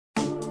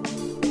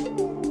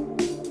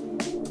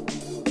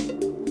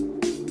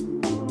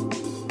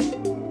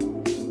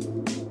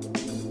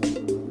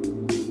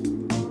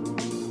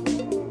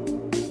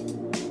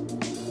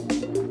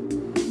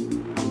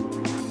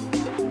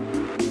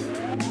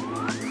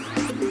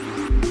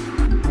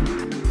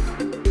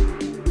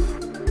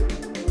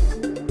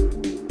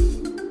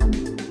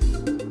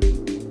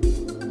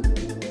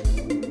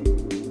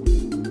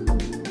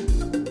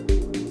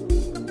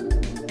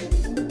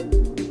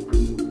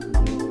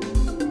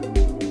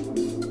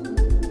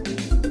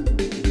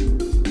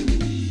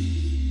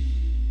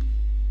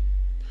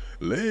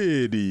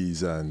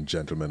Ladies and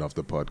gentlemen of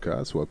the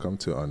podcast, welcome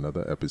to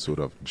another episode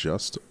of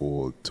Just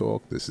Old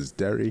Talk. This is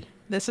Derry.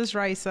 This is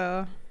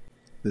Raisa.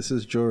 This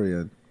is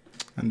Jorian.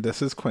 And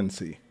this is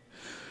Quincy.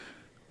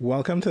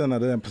 Welcome to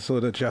another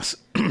episode of Just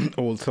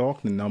Old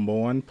Talk, the number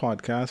one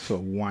podcast for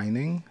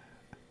whining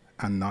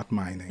and not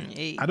mining.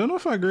 Hey. I don't know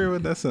if I agree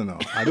with this or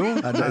not. I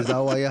don't. And is that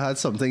why you had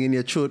something in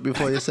your throat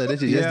before you said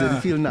it? You just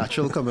didn't feel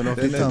natural coming off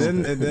your tongue.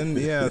 It didn't,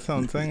 yeah,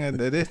 something.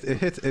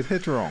 It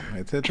hit wrong.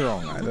 It hit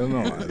wrong. I don't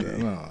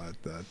know.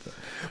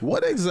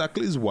 What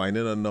exactly is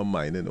whining and not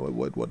mining?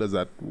 What does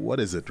that? What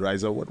is it,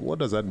 Riser? What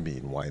does that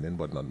mean? Whining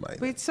but not mining.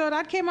 Wait, so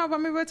that came up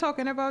when we were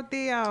talking about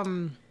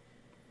the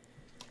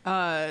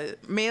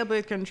male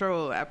birth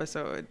control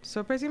episode.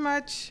 So pretty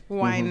much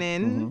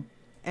whining,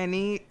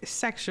 any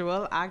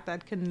sexual act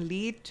that can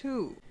lead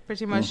to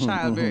pretty much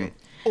childbirth.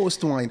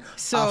 Post wine.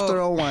 So- After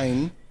a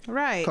wine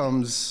Right.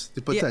 comes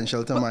the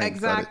potential to mine.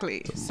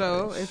 Exactly.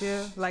 So if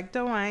you like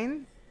to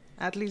whine,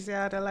 at least you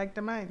have to like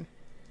to mine.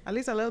 At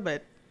least a little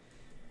bit.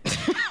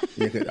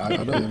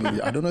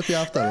 I don't know if you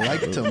have to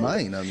like to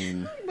mine. I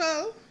mean,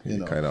 Well, you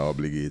know. Kind of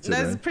obligated.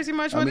 that's Eh? pretty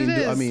much what it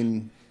is.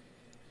 in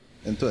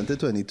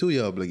 2022,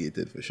 you're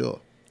obligated for sure.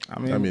 I I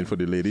mean, mean, for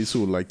the ladies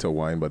who like to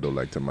whine but don't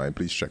like to mine,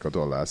 please check out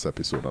our last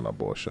episode on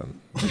abortion.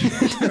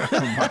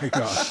 oh my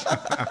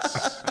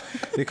God.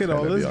 You could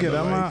always be get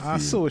them underlying a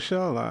theme.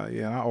 social,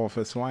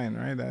 office wine,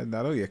 right?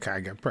 That you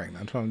can't get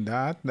pregnant from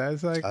that.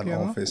 That's like, An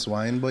office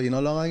wine, but you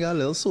no longer got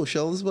little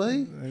socials,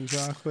 boy.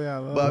 Exactly.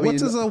 But I mean,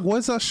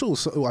 What's a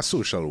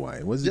social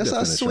wine? What's the just a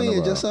definition sway,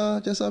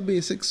 of just a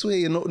basic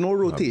sway, no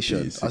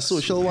rotation. basic A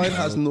social wine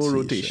has no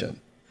rotation.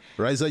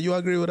 Riser, you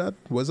agree with that?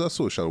 What's a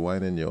social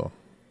wine in your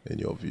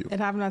view? It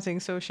have nothing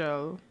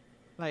social.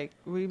 Like,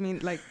 we mean,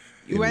 like,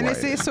 In when they wine.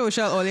 say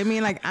social, all they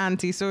mean like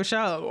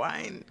anti-social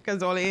wine.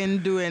 Because all they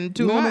ain't doing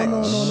too No, much.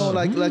 no.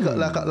 Like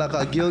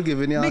a girl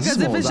giving you a Because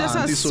small if it's just a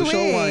antisocial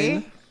sway,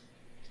 wine.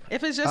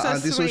 if it's just a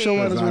Antisocial sway,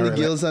 wine is when the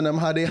Really? girls and them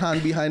had their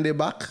hand behind their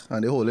back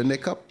and they holding their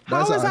cup.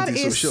 how That's is that a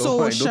antisocial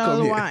wine. Don't come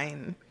social here.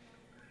 wine?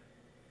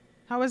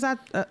 How is that?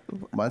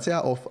 Man say a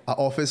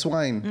office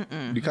wine.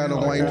 The kind of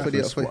wine for the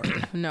Office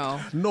wine. No.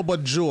 No,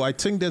 but Joe, I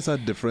think there's a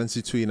difference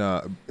between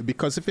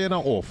because if you're in an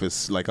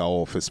office, like an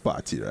office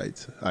party,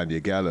 right, and you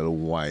get a little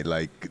wine,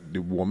 like the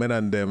woman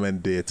and them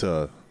and they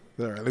to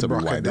They really be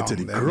broke it winded down. to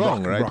the They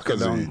ground, right? broke it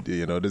Because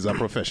down. there's a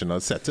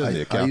professional setting.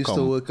 You I can't used come.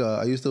 to work.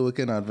 I used to work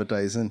in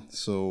advertising,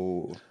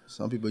 so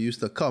some people used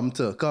to come.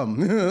 Nah,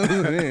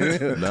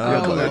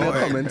 They're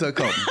coming to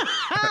come.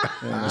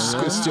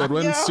 Stuart,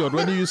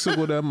 when you used to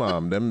go them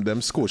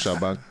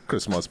Scotiabank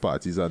Christmas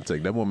parties and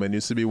things, them women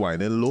used to be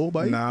whining low,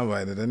 by. Nah,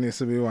 boy, they didn't used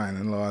to be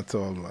whining low at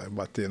all, boy.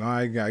 But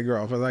I grew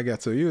up as I get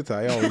to youth.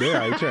 I all day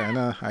I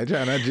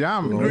tryna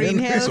jam. Green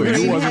Hill, So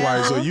Green you was Hill.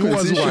 whining. So you was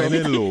Quincy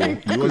whining low.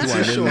 You was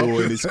whining low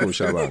in the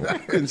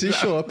Scotiabank. Quincy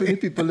show up in the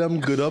people them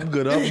good up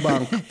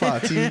bank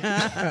party.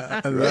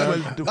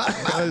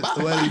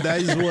 Well,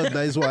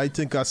 that is what I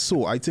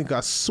think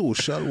a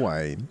social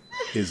wine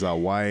is a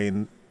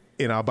wine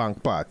in a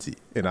bank party,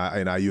 in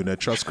a unit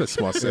trust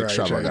Christmas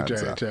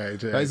extravaganza. Right.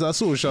 That is a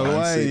social Man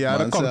wine. say- You had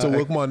to man come say to I-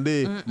 work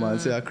Monday. Man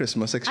say a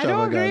Christmas I don't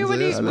extravaganza. agree with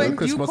these little when you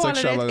Christmas call it a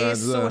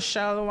extravaganza.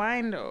 social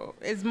wine, though.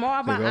 It's more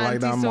of They an don't like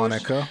that anti-social.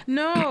 moniker?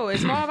 No,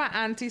 it's more of an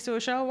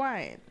anti-social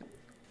wine.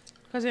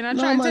 Because you're not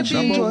No, trying man, to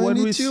she be. but when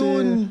join we the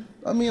tune.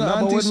 I mean, Nah,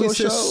 but when we say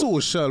antisocial.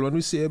 social, when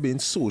we say you're being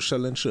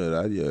social and sure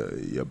that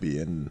you're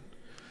being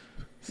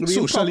Being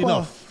social proper.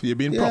 enough. You're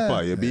being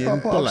proper. You're being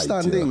proper, polite.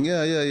 upstanding.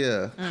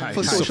 Yeah. For High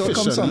social sufficiently-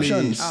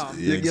 consumptions. Oh.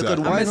 You could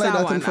Exactly. I wine missed like that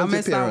that one. in I front of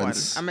missed that one.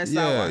 parents. I missed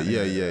that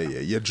Yeah,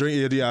 one. You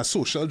drink. You're a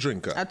social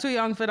drinker. I'm too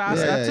young for that.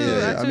 Yeah, I'm too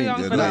I mean, young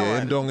You're for that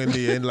one. down in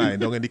the line,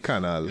 down in the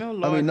canal. No, I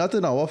Lord. mean, not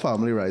in our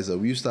family, Riser.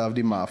 We used to have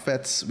the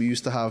marfettes. We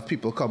used to have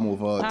people come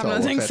over. I to have our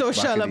nothing fete back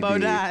social in the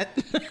about day. that.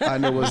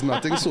 And there was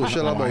nothing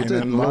social about it.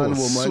 Whining Man, low, woman,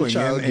 swinging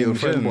child,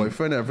 girlfriend, engine.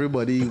 boyfriend,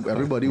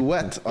 everybody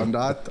wet on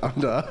that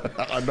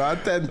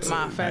tent.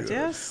 My fat,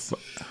 yes.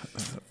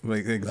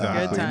 Like, Good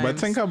exactly. times. But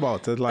think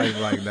about it like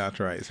that,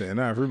 right? So,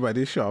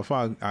 everybody show up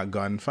a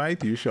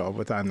gunfight. You show up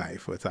with a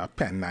knife, with a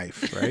pen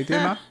knife,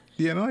 right?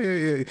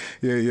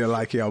 You're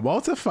like you're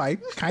about to fight,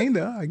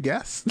 kinda, I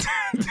guess.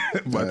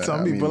 But Yeah,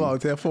 some I people mean-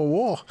 out there for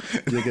war.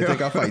 You can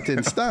take a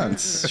fighting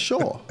stance,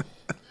 sure.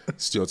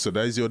 Stuart, so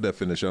that is your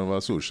definition of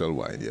a social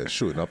wine. You're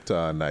showing up to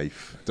a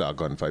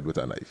gunfight with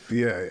a knife.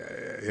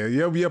 Yeah.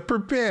 You're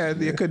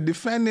prepared. You could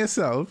defend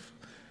yourself.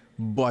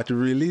 But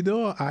really,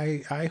 though,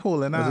 I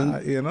holding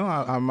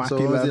a Mac So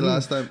when was the 11.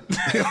 last time?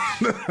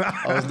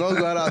 I was not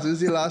going to ask, when was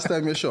the last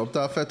time you showed up to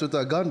a fete with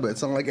a gun? But it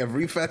sounds like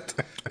every fete,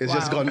 it's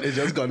just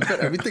gun fete.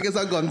 Everything is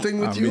a gun thing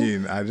with I you.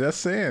 mean, I'm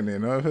just saying,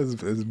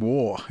 if it's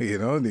war,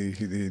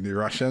 the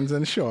Russians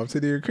and show up to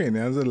the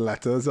Ukrainians with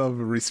letters of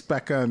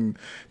respect and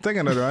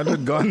taking it around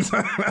with guns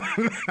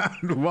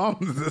and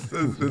bombs. This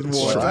is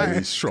war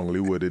time. Strongly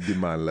worded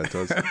demand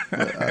letters.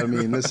 I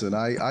mean, listen,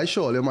 I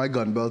showed you my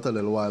gun belt a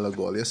little while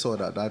ago. You saw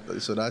that.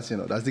 So that's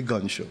that's the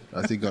gun show.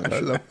 That's the gun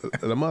show.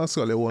 Let me ask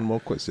you one more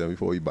question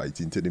before we bite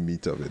into the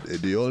meat of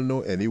it. Do you all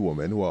know any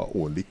women who are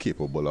only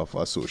capable of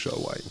a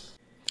social wine?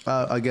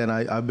 Again,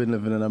 I've been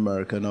living in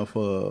America now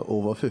for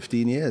over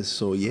 15 years.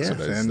 So, yeah. So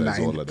that's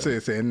all of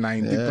them. Say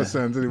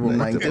 90% of the women.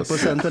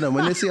 90% of them.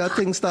 When they see how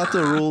things start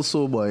to roll,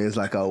 so boy, it's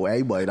like,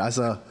 hey, boy, that's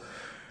a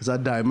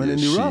diamond in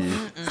the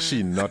rough.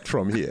 She not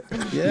from here.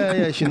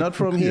 Yeah, she not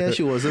from here.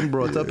 She wasn't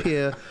brought up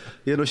here.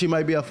 You know, she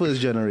might be a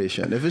first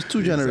generation. If it's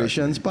two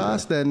generations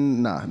past,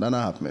 then nah, not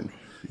happening.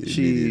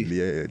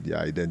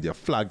 You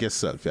flag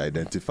yourself. You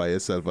identify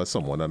yourself as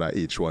someone on a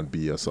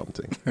H1B or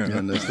something. You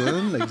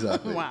understand?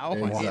 Exactly. Wow.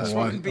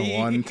 Exactly.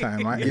 One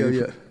time,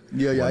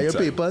 your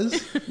papers.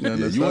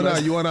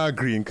 You want a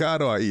green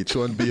card or a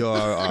H1B or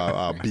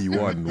a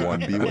B1?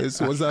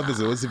 1B. What's that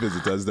visit? What's the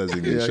visitor's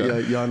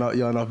designation?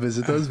 You're on a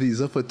visitor's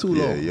visa for too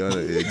long.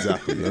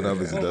 Exactly. You're on a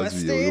visitor's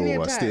visa. You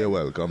overstay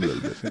welcome a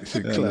little bit.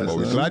 But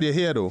we're glad you're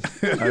here, though.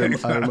 I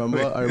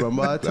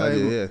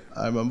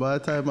remember a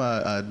time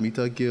I'd meet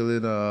a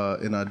girl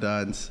in a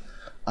dance,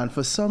 and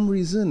for some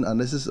reason, and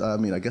this is,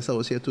 I guess I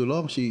was here too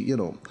long. She, I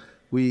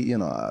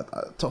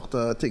talked to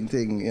her, ting,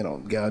 get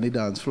on the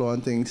dance floor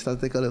and things, start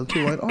to take a little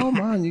too wine. Oh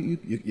man, you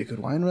could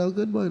wine real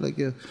good, boy. Like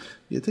you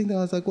think that?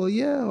 I was like, well,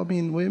 yeah. I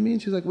mean, what do you mean?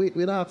 She's like, where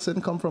the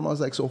accent come from? I was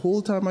like, so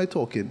whole time I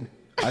talking,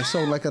 I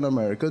sound like an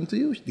American to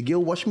you. The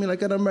girl watch me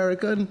like an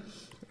American.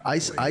 I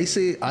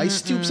say I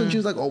stoops, and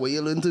she's like, oh, where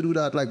you learn to do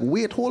that? Like,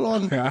 wait, hold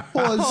on,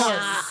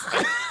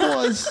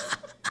 pause.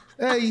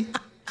 Hey,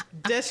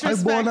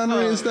 Disrespectful. I born and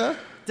raised there.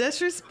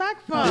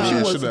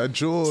 Disrespectful.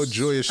 Joe,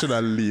 you should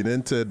have leaned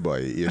into it,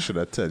 boy. You should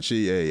have told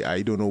she, hey,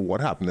 I don't know what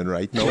happening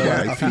right now, but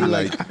I feel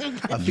like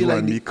you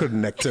and me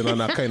connecting on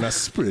a kind of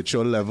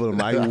spiritual level.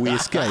 My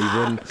waist can't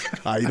even,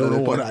 I don't know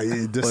what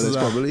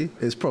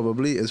it's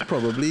probably, I was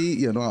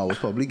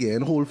probably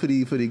getting hold for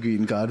the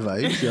green card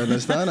vibes, you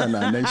understand? And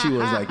then she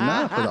was like,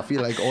 nah, because I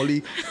feel like all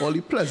the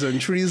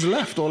pleasantries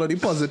left, all of the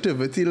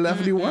positivity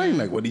left the wine.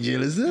 Like, what the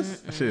jail is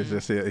this? She's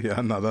just you're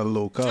another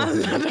local.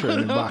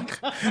 Turning back.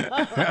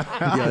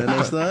 You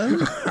understand?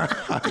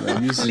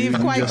 Leave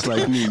quite just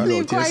like me.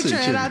 Leave quite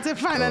Trinidad to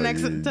find an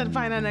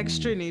ex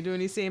Trini doing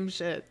the same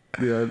shit.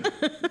 Yeah,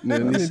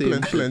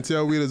 plenty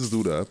of ways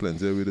do that.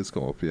 Plenty of ways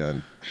come up here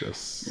and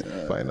just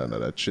find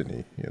another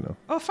Trini,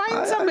 Or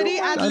find somebody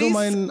at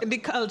least the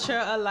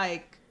culture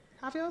alike.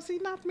 Have you all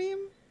seen that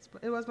meme?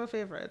 It was my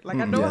favorite. Like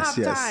I don't have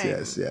time.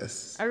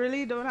 Yes. I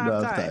really don't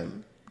have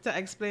time to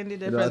explain the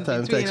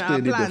difference between a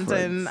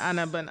plantain and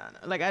a banana.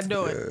 Like I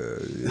don't.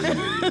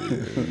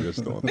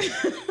 Just don't.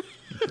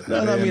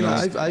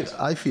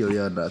 I feel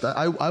that.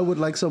 I would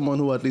like someone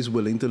who at least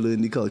willing to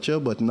learn the culture,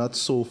 but not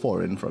so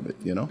foreign from it,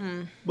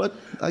 But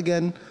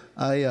again,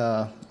 I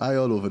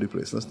all over the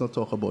place. Let's not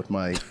talk about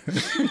my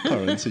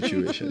current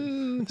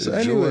situation. So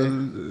anyway,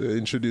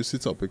 introduce the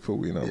topic for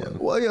we now, man.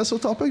 Well, so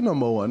topic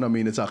number one.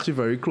 It's actually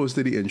very close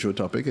to the intro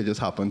topic. It just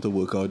happened to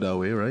work out that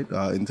way, right?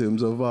 In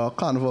terms of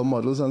carnival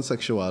models and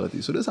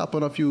sexuality. So this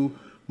happened a few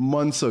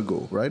months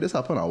ago, right? This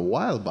happened a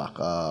while back.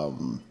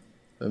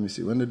 Let me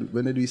see. When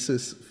did we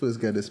first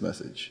get this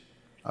message?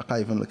 I can't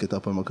even look it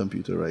up on my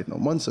computer right now.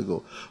 Months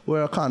ago,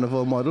 where a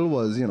carnival model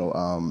was,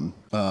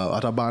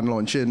 at a band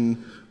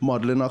launching,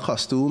 modeling a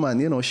costume,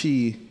 and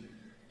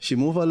she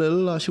move a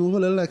little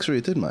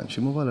X-rated, man.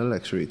 She move a little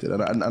X-rated,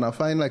 and I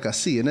find like I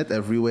see in it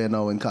everywhere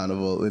now in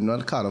carnival, in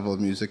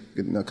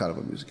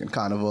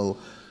carnival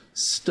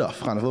stuff,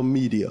 carnival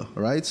media,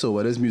 right? So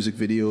whether it's music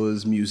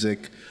videos,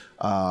 music.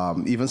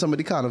 Even some of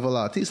the carnival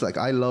artists, like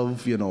I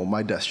love,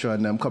 my Destra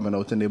and them coming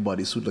out in their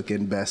bodysuit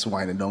looking best,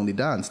 winding down the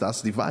dance.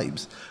 That's the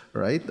vibes,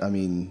 right? I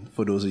mean,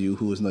 for those of you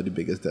who is not the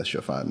biggest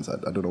Destra fans, I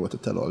don't know what to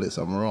tell all this.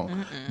 I'm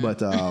wrong,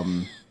 but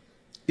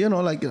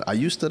like I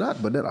used to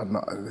that. But then I'm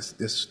not.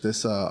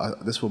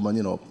 This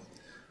woman,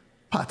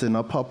 patting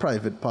up her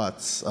private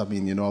parts. I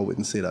mean, I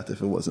wouldn't say that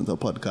if it wasn't a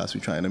podcast we're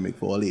trying to make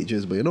for all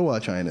ages. But you know what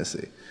I'm trying to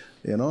say.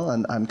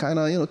 And kind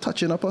of,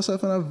 touching up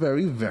herself in a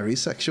very, very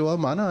sexual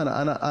manner.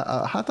 And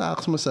I had to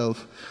ask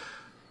myself,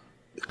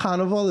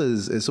 carnival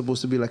is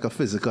supposed to be like a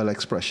physical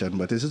expression,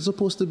 but is it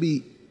supposed to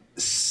be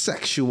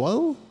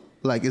sexual?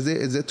 Like, is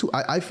it too?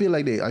 I feel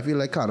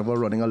like carnival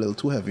running a little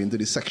too heavy into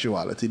the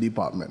sexuality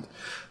department.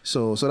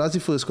 So that's the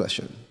first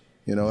question.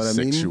 You know what I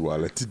mean?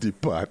 Sexuality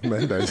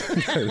department.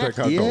 That's like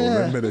a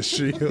government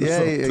ministry or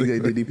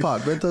something. The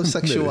Department of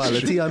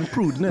Sexuality and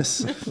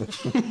Prudeness.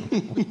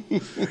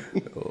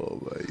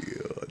 Oh my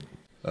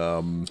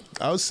God.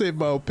 I'll save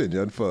my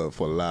opinion for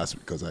last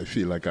because I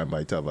feel like I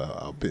might have an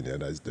opinion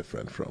that's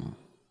different from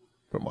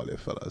all your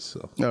fellas.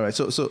 So. All right,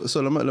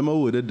 so let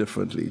me word it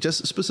differently.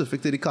 Just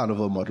specific to the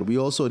carnival model, we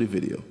all saw the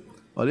video.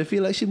 Or they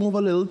feel like she moved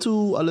a little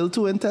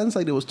too intense,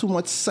 like there was too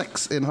much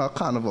sex in her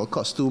carnival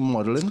costume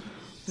modeling.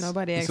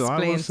 Nobody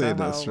explained to her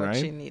what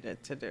she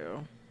needed to do.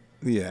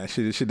 Yeah,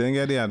 she didn't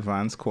get the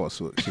advanced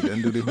coursework. She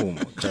didn't do the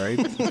homework, right?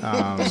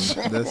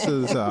 This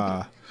is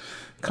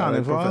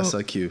carnival,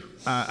 Professor Q.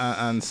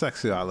 And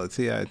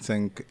sexuality, I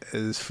think,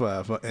 is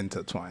forever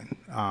intertwined.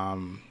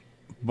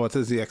 But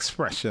it's the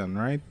expression,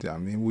 right? I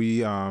mean,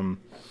 we,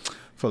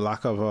 for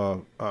lack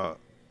of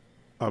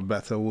a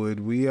better word,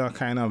 we are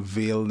kind of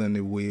veiled in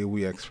the way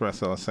we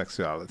express our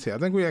sexuality. I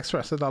think we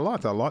express it a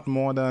lot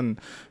more than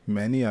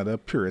many other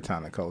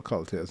puritanical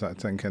cultures. I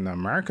think in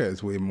America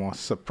it's way more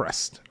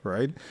suppressed,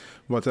 right?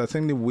 But I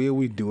think the way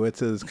we do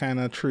it is kind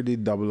of truly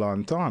double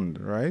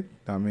entendre, right?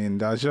 I mean,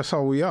 that's just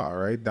how we are,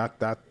 right?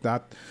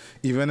 That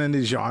even in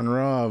the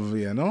genre of,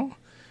 you know,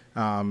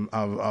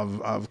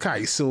 of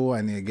Kaiso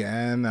and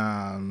again,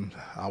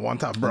 I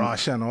want a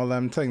brush and all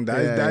them things.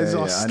 That's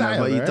our style. I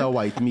never right? eat a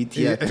white meat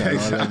yet. Yeah, and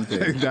all them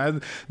exactly.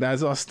 things.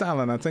 That's our style.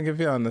 And I think if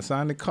you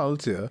understand the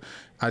culture,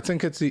 I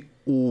think it's the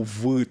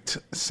overt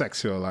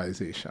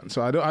sexualization.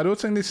 So I don't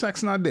think the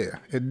sex not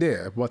there. It's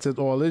there, but it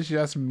always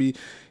just be,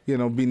 you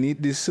know,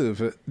 beneath the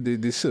surface.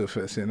 The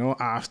surface, you know,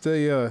 after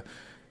you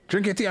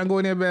drink your tea and go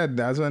in your bed.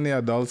 That's when the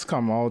adults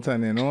come out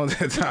and, you know,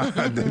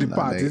 the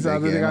parties are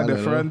doing a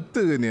different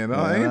tune, you know.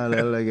 A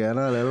little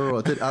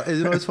rotten.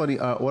 You know, it's funny.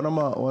 One of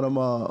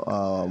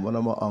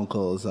my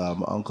uncles,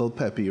 Uncle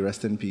Pepe,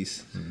 rest in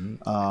peace.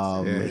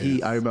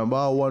 Mm-hmm. I remember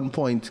at one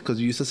point, because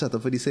we used to set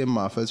up for the same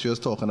math as you was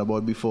talking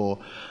about before,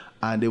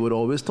 and they would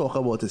always talk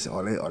about this,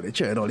 all the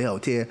children, all they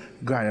out here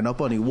grinding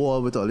up on the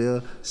wall with all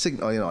their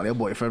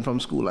boyfriend from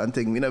school and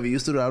thing. We never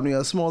used to do that when we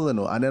were small, you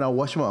know. And then I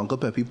watched my Uncle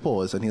Pepe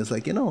pause, and he was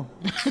like, you know,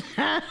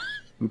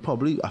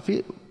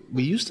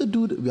 we used to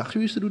do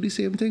the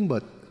same thing,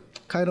 but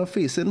kind of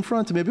face in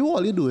front. Maybe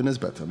all you're doing is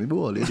better.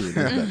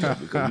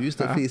 Because we used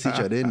to face each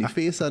other in the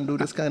face and do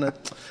this kind of,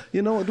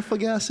 you know, don't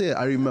forget I say,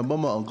 I remember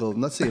my uncle,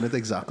 not saying it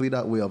exactly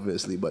that way,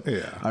 obviously, but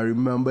yeah. I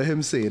remember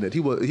him saying it.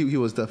 He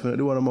was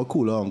definitely one of my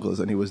cooler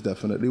uncles, and he was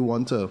definitely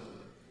one to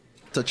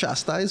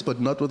chastise, but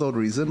not without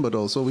reason, but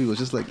also he was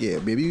just like, yeah,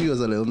 maybe he was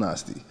a little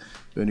nasty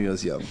when he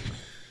was young.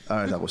 All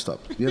right, I will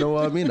stop. You know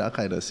what I mean? That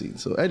kind of scene.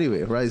 So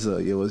anyway,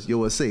 Riza, you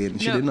were saying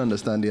she didn't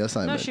understand the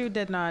assignment. No, she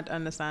did not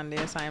understand the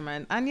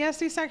assignment. And yes,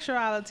 the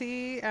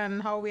sexuality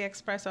and how we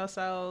express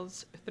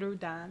ourselves through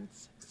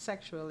dance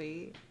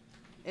sexually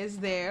is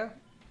there.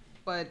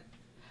 But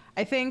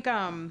I think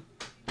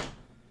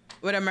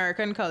with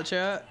American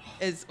culture,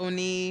 it's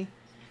only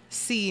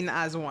seen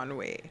as one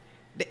way.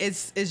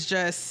 It's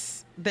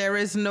just, there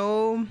is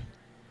no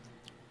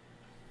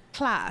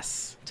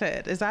class to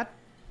it. Is that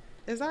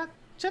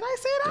should I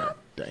say that?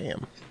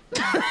 Damn.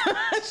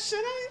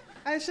 Should I?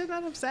 I should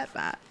not have said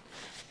that.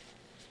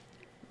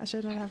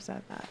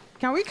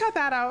 Can we cut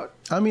that out?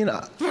 I mean,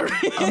 no, stop.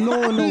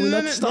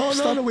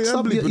 We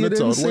are bleeping it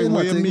out.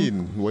 What do you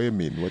mean? What do you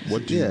mean?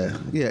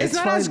 Yeah, it's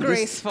not as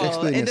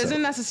graceful. It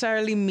doesn't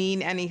necessarily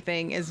mean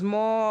anything. It's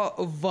more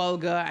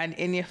vulgar and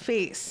in your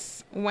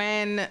face.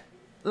 When,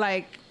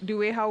 like, the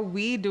way how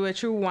we do it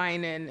through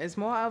whining is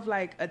more of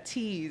like a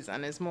tease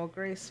and it's more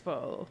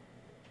graceful.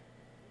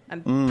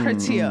 And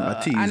prettier,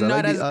 and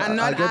not as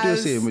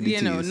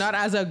you know, not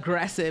as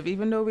aggressive.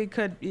 Even though we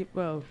could,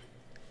 well,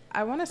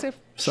 I want to say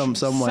some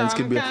wines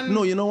could be.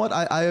 No, you know what?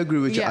 I agree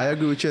with you. I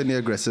agree with you on the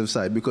aggressive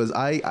side, because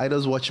I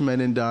just watch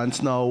men in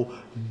dance now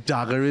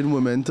daggering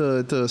women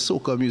to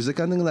soca music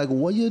and they're like,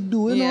 what you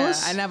doing? Yeah,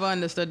 us? I never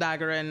understood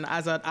daggering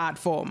as an art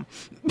form.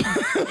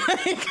 As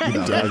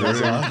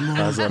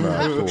an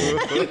art form.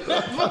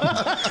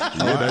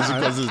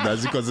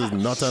 That's because it's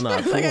not an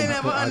art form. Like I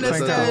never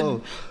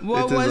understood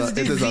what was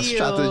the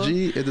zeal.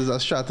 It is a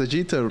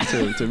strategy to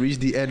reach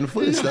the end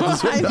first. That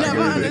is what I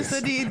never is.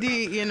 understood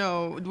the you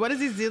know, what is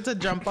the zeal to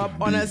jump up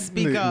on a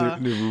speaker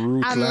the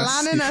and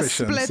land in a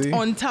efficiency. split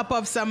on top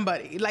of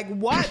somebody? Like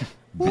what?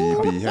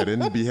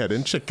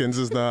 Beheading chickens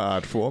is not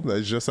art form.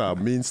 That's just our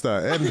means to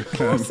end.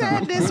 Who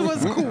said this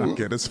was cool?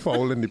 Get us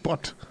foul in the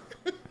pot.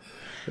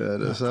 Yeah,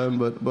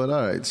 but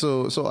all right.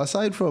 So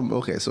aside from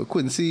so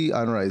Quincy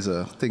and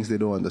Riza thinks they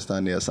don't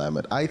understand the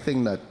assignment. I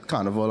think that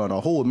Carnival on a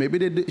whole,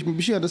 maybe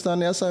she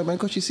understand the assignment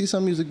because she sees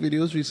some music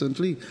videos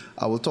recently.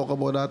 I will talk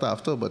about that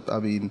after. But I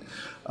mean,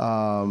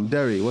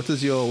 Derry, what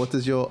is your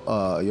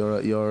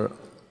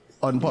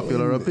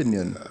unpopular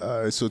opinion?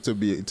 So to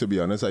be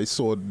honest, I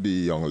saw the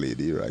young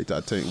lady, right? I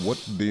think, what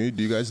do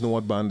you guys know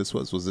what band this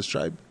was? Was this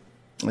Tribe?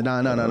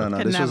 No.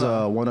 This was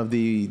one of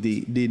the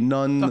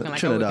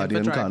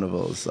non-Trinidadian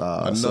carnivals.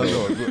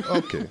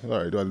 Okay,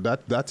 all right. Well,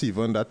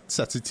 that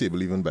sets the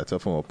table even better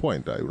from a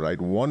point, right?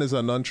 One is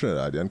a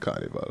non-Trinidadian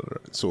carnival,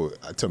 right? So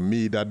to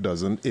me, that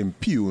doesn't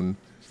impugn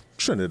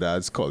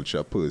Trinidad's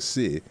culture per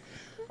se.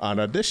 And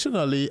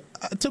additionally,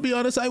 to be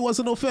honest, I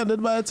wasn't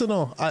offended by it. You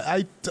know,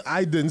 I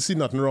didn't see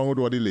nothing wrong with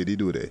what the lady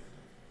do there.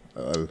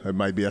 It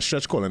might be a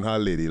stretch calling her a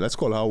lady. Let's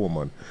call her a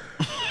woman.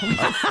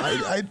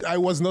 I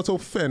was not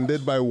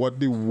offended by what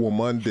the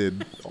woman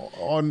did.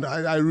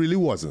 I really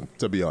wasn't,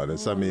 to be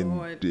honest. I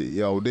mean,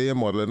 they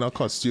modeling a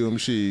costume.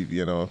 She,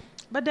 you know.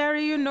 But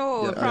Derry, you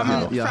know,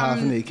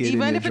 half naked.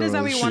 Even if it is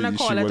that we want to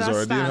call it a standard. She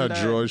was already in her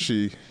drawers.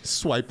 She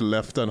swiped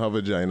left on her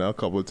vagina a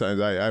couple of times.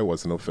 I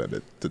wasn't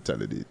offended, to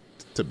tell you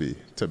to be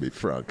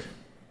frank.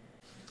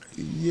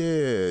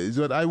 Yeah,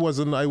 but I was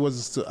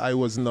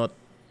not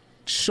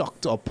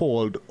shocked,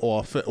 appalled,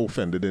 or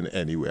offended in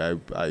any way.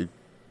 I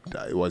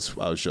was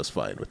just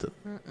fine with it.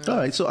 All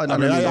right, so I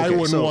mean, I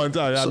wouldn't want.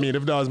 I mean,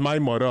 if that was my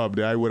mother up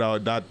there, I would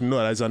have that. No,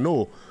 that's a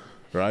no.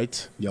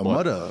 right? Your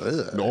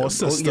mother, or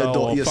sister, your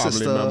or family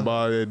sister,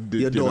 member,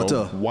 your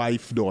daughter,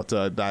 wife,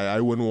 daughter. I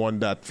wouldn't want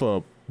that for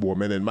a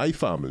woman in my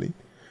family.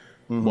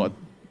 But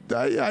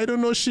I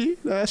don't know she.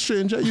 A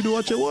stranger, you do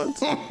what you want.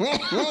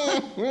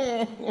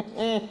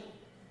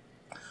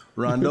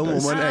 Random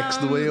woman X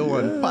the way you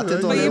want. Pat it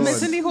on But your you're own.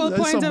 missing the whole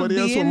That's point of somebody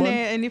else being woman.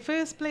 there in the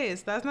first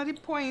place. That's not the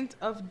point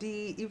of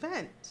the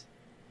event.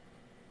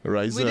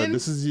 Right, sir. didn't-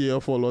 This is the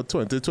year for Lord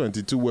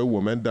 2022 where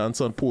women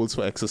dance on poles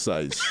for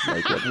exercise.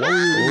 Like what we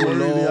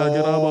really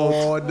arguing about?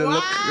 Lord,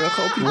 look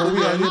how people What we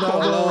getting arguing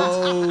called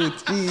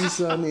out. Geese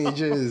and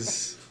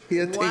ages.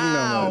 Here thing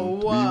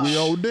now, man. We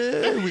out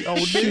there. We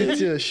out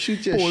there.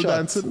 Shoot your Pole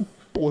shots. dancing.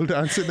 Pole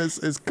dancing is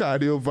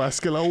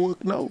cardiovascular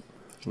work now.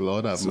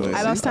 Lord have So- mercy.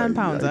 I lost 10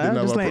 pounds. I didn't I'm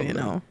have just a letting you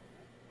problem.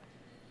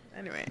 know.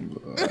 Anyway.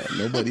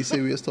 Nobody say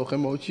we was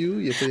talking about you.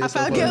 You put I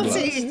yourself felt on blast.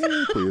 guilty.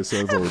 Put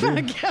yourself out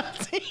there.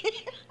 Guilty.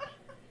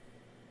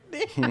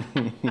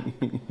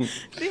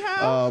 They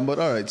have. But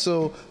all right,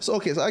 so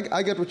okay, so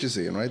I get what you're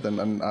saying, right?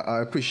 And I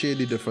appreciate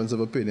the difference of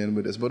opinion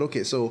with this. But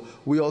okay, so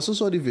we also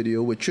saw the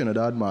video with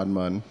Trinidad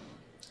Madman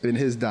in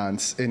his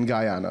dance in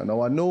Guyana.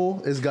 Now I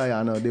know it's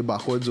Guyana, they're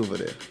backwards over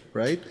there,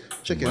 right?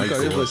 Chicken My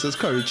curry God. versus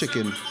curry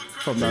chicken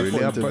from that Really,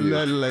 point of view.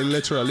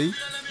 literally.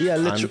 Yeah,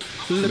 and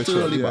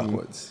literally and-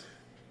 backwards.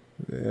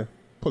 Yeah,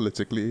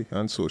 politically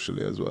and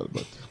socially as well,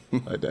 but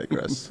I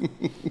digress.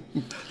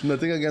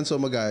 Nothing against all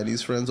my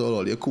Guyanese friends,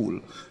 all you're cool.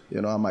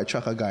 You know, I might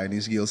track a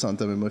Guyanese girl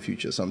sometime in my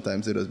future.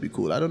 Sometimes it does be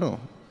cool. I don't know.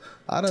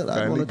 I don't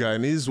wanna...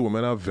 Guyanese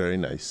women are very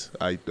nice.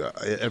 I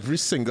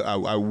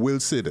will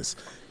say this.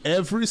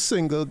 Every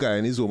single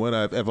Guyanese woman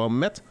I've ever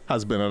met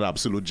has been an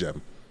absolute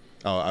gem.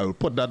 I will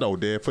put that out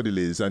there for the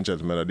ladies and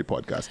gentlemen of the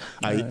podcast.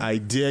 I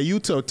dare you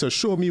to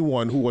show me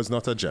one who was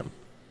not a gem.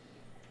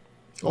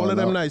 All of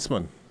them nice,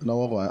 man.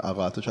 No, I've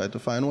got to try to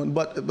find one.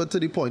 But to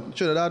the point,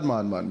 Trinidad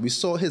man, we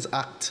saw his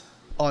act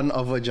on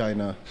a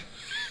vagina,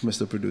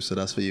 Mr. Producer,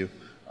 that's for you.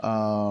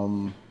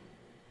 In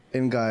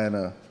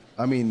Guyana.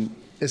 I mean,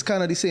 it's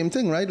kind of the same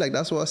thing, right? Like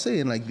that's what I was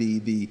saying. Like But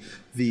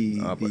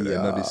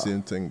they're not the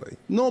same thing, boy.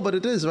 No, but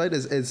it is, right?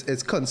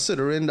 It's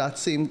considering that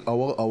same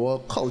our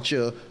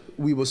culture.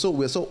 We're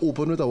so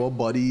open with our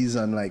bodies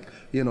and like,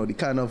 you know, the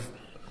kind of,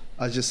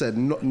 as you said,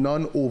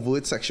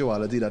 non-overt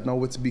sexuality that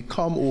now it's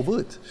become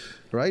overt,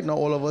 right? Now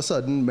all of a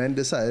sudden men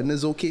deciding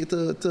it's okay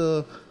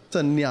to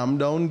nyam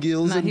down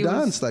girls and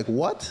dance. Like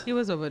what? He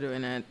was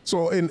overdoing it.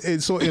 So in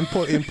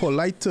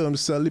polite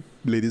terms, tell the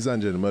ladies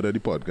and gentlemen of the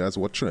podcast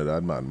what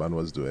Trinidad Man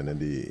was doing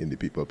in the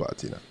people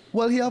party now.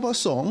 Well, he have a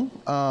song,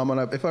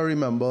 and if I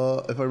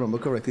remember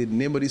correctly, the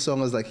name of the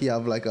song is like he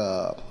have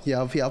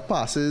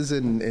passes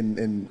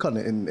in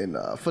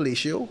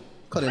fellatio.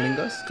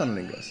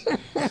 Cunnilingus.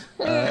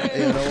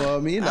 You know what I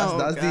mean?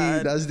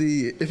 That's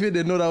the. If you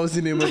didn't know that was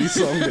the name of the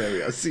song,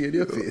 there I see in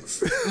your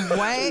face.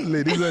 What?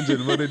 Ladies and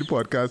gentlemen of the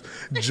podcast,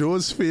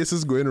 Joe's face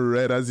is going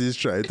red as he's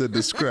trying to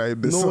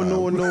describe the song.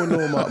 No.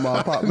 My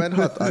apartment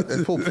hot.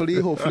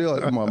 Hopefully,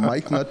 my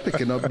mic not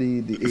picking up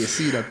the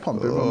AC that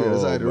pumping from the other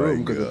side of the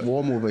room because it's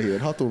warm over here,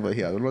 hot over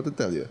here. I don't know what to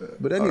tell you.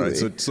 But anyway, All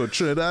right, so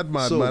Trinidad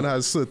Man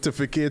has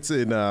certificates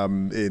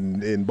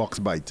in box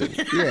biting.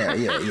 Yeah.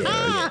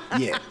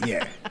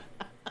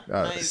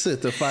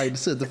 Certified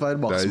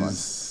box man.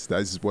 That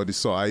is what he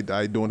saw.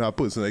 I don't have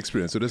personal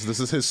experience. So this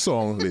is his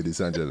song, ladies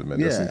and gentlemen,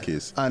 just in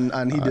case.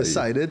 And he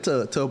decided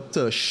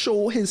to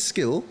show his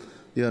skill.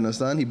 You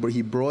understand? He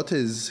brought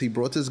his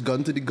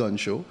gun to the gun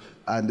show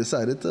and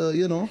decided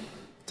to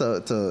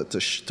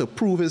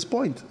prove his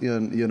point. You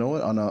know,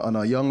 on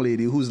a young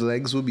lady whose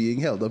legs were being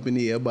held up in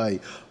the air by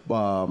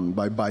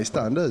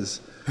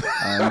bystanders.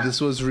 And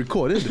this was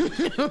recorded. I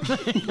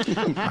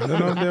don't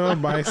know if they were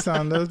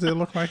bystanders. They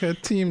looked like a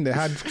team. They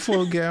had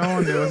full gear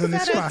on. They was in the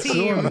squad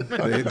zone.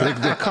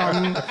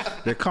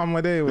 They come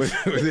with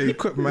the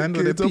equipment,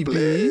 with the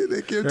PPE.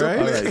 They came to right?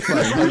 play. All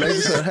right,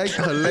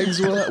 fine. Her legs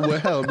were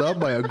held up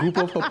by a group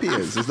of her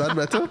peers. Is that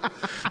better?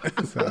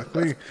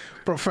 Exactly.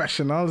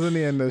 Professionals in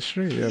the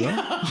industry, you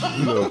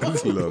know.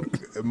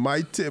 Look.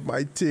 My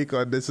take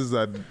on this is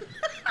that,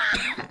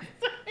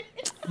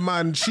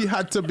 man, she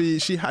had to be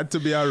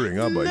a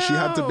ringer, boy. She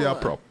had to be a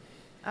prop.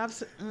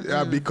 Absolutely.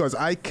 Yeah, because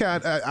I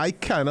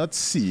cannot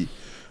see.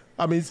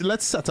 I mean,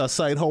 let's set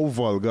aside how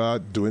vulgar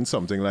doing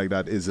something like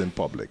that is in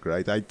public,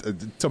 right?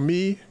 To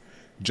me,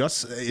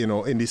 just, you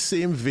know, in the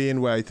same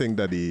vein where I think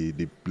that the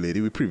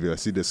lady we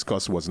previously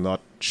discussed was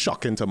not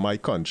shocking to my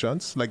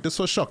conscience, like this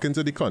was shocking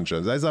to the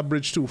conscience. That's a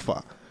bridge too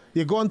far.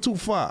 You're going too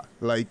far.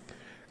 Like,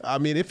 I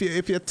mean, if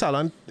your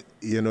talent,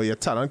 you know, your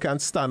talent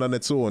can't stand on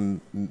its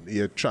own,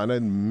 you're trying to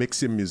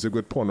mix your music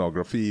with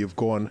pornography, you've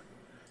gone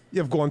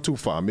too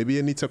far. Maybe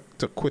you need to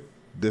quit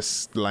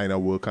this line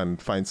of work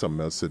and find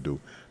something else to do.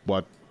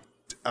 But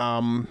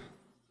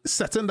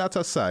setting that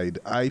aside,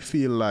 I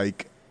feel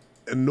like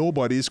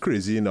nobody is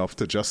crazy enough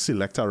to just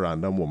select a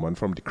random woman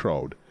from the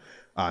crowd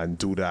and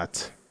do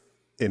that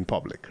in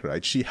public,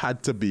 right? She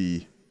had to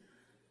be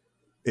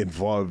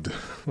involved.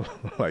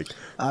 Like,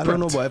 I don't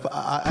know, but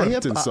I've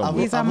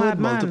He's a heard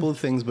madman. multiple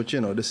things, but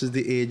this is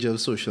the age of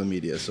social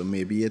media, so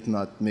maybe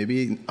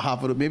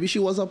maybe she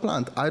was a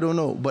plant. I don't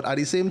know, but at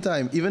the same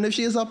time, even if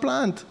she is a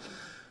plant,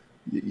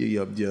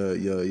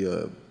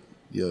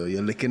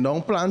 you're licking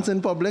down plants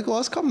in public.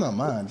 What's come now,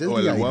 man? Just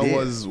the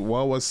idea.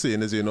 What I was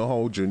saying is,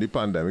 how during the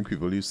pandemic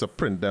people used to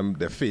print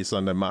their face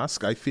on the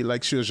mask. I feel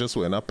like she was just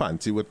wearing a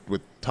panty with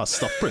her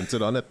stuff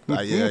printed on it.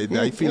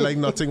 I feel like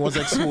nothing was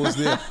exposed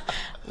there.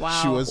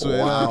 Wow. She was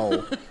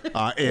wearing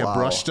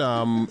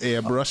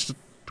airbrushed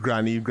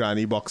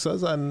granny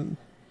boxers, and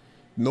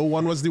no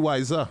one was the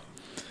wiser.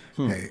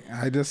 Hey,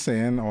 I just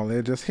saying, all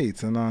they just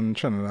hating on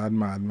Trinidad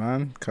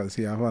Madman because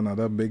he have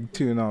another big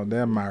tune out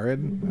there, Married.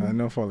 I don't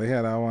know if all they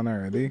heard that one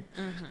already.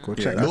 Go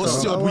check that No, out.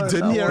 Stuart, we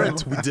didn't hear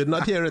it. We did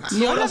not hear it.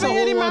 No, that's never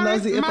heard him all.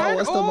 married- If I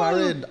was to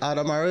married married, I'd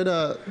have married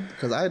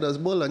because I does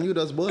bull and you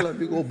does bull and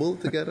we go bull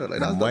together.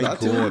 Like that's My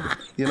that tune. God.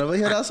 You never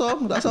hear that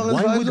song? That song is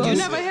Why would vibes. you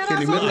never hear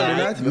that In the middle song? of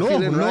the night, if you're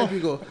feeling right, we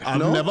go. I've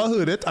never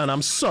heard it, and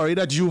I'm sorry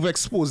that you've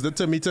exposed it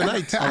to me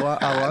tonight. I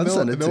want to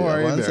send it to Don't you. I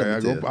worry want to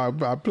there. send it to you.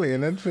 I'm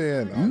playing it for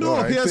you. No, All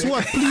right. here's what.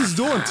 Please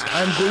don't.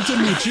 I'm going to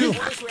mute you.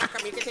 Once we are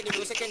committed to the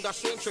music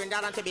industry in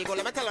Trinidad and Tobago,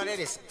 let me tell you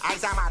this.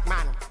 I's a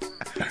madman.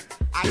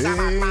 I's a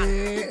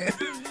madman.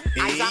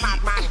 I's a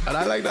madman. And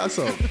I like that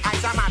song.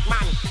 I's a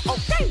madman.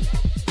 Okay.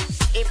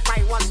 If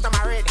I was to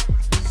marry,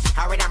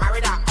 I would have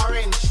married an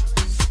orange.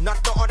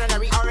 Not the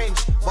ordinary orange,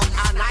 but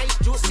a nice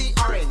juicy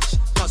orange.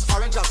 Cause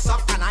orange does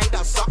suck and I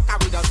does suck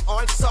and we does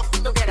all suck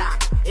together.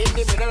 In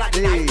the middle of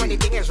the night when the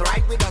thing is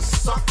right, we does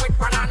suck with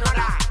one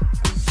another.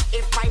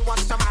 If I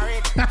was to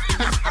marry,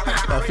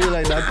 I feel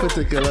like that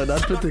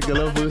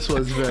particular verse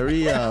was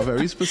very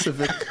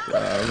specific,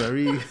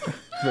 very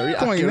accurate.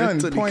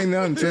 Poignant to the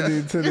Poignant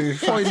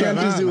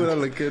is what I'm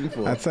looking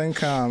for. I think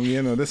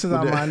this is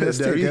our man that's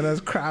taking his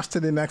crafts to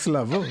the next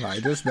level.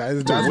 Like that's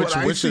what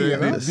I see.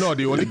 No,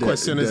 the only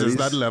question is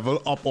that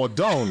level up or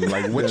down?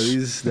 Like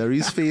which? There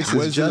is face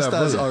Where's is the just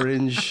level? as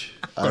orange.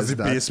 Because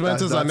the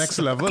basement is our next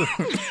level.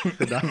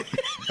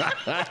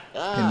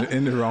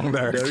 in the wrong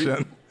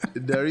direction.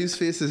 Derry's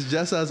face is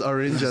just as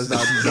orange as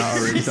that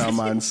orange that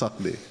man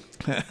sucked it.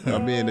 I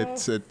mean,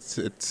 it's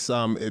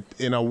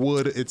in a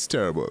word, it's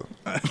terrible.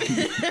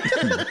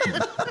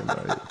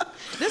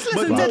 Just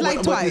listen to it like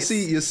but twice.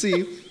 you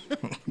see,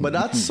 but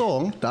that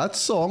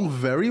song,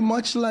 very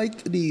much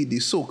like the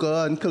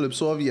soca and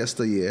calypso of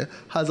yesteryear,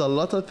 has a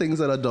lot of things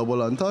that are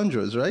double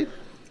entendres, right?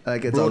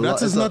 Like it's Bro,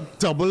 that's not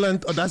double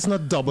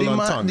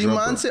entendre. The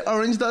man say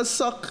orange does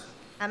suck.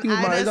 And He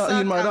I married does suck a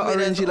and we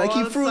orange. does Like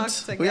he all fruit.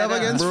 suck We have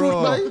together. against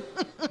Bro. fruit,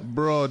 boy.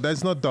 Bro,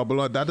 that's not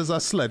double. That is a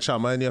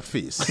sledgehammer in your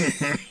face.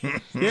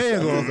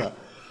 Here you go.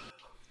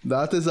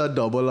 That is a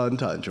double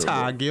entendre. bro.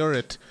 Tag, you're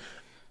it.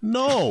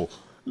 No,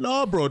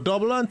 bro.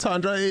 Double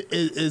entendre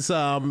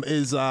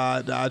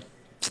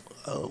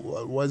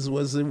was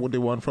the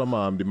one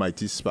from the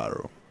Mighty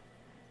Sparrow.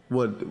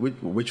 What?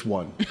 Which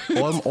one?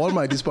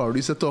 Almighty Sparrow.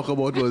 Used to talk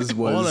about was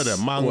All of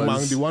them. Mang,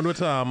 was- the one with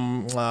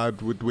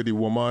the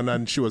woman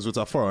and she was with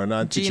a foreigner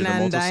and teaching Gina them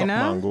how and to suck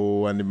Dinah?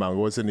 mango and the mango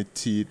was in the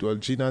teeth. Well,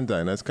 Gina and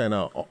Dinah is kind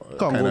of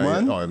Congo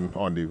man?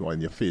 on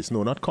your face.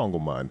 No, not Congo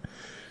man.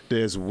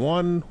 There's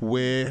one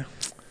where,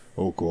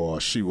 oh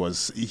gosh, he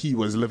was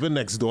living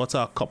next door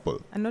to a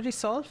couple, I know the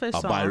Saltfish a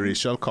song.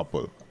 biracial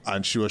couple,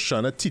 and she was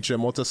trying to teach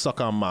him how to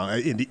suck a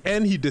mango. In the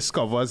end, he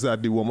discovers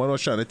that the woman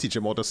was trying to teach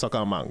him how to suck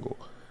a mango.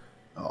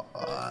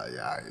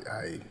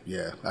 I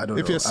don't know.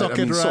 If you suck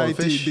it right,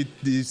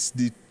 saltfish.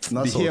 the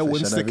Not hair saltfish, won't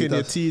and stick in your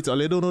everything. teeth. Or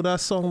they don't know that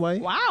song, why?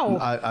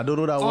 Wow. I don't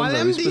know that All one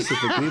very them the-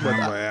 specifically, but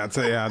I'll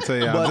tell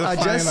you. but I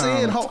just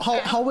saying,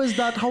 how is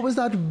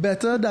that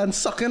better than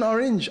sucking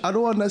orange? I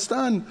don't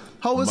understand.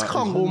 How is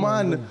Congo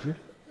man?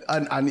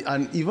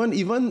 And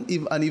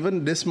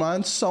even this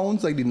man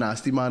sounds like the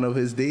nasty man of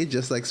his day,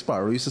 just like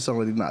Sparrow used to sound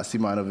like the nasty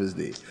man of his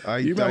day. I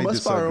You remember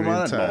Sparrow disagree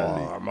man?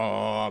 entirely.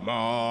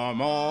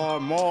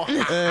 More.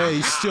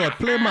 Hey, Stuart,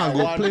 play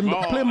Mango.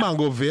 Play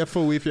Mango Veer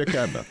for me if you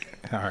can.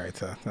 All right.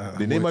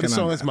 The name of the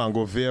song is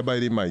Mango Veer by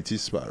the Mighty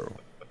Sparrow.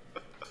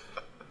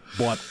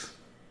 But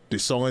the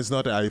song is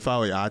not if I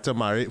were to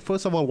marry.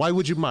 First of all, why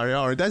would you marry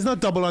orange? That's not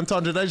double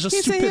entendre. That's just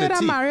He said he would have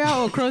stupidity. married an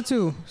okra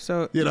too.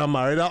 So You know,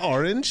 marry that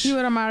orange? he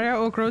would have married an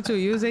okra too.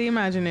 Use the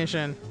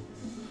imagination.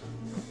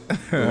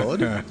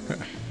 God.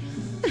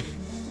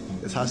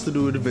 It has to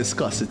do with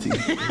viscosity.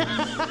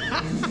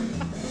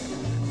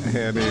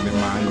 Here the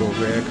mango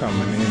bear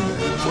coming in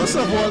there. First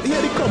of all,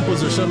 hear the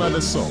composition of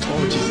the song.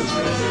 Oh Jesus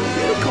Christ!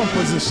 Hear the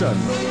composition.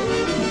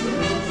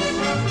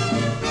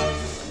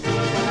 A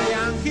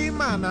Yankee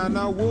man and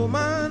a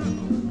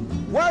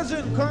woman was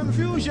in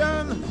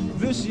confusion.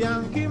 This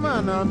Yankee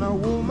man and a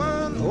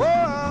woman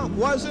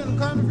was in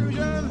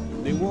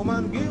confusion. The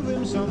woman gave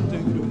him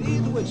something to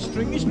eat with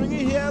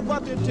stringy hair,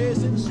 but it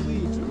tasted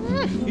sweet.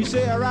 He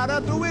say, I'd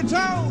rather do it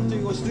out. He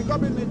go stick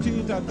up in the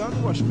teeth, I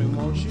done wash my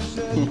mouth. She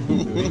said,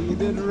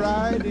 read it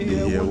right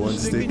here, Yeah, one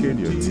stick in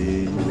your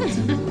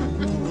teeth.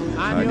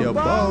 And you're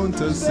bound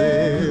to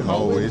say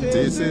how it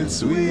tasted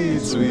sweet,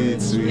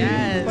 sweet, sweet.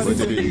 Yes. But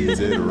if you eat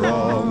it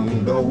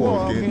wrong, don't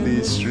walk in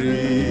the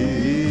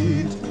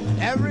street.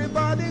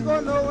 Everybody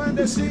gonna know when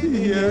they see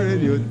Here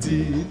in your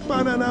teeth.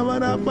 Banana,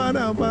 banana,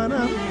 banana,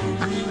 banana.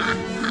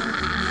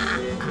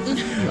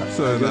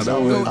 So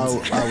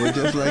I would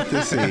just like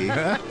to say,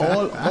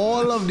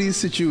 all of these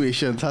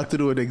situations have to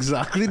do with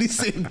exactly the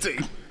same thing.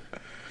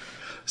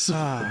 So,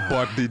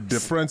 but the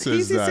difference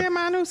He's is the that same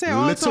man who say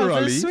all salt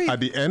literally is sweet. at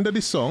the end of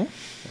the song,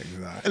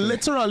 Exactly.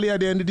 literally at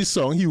the end of the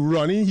song, he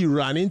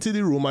ran into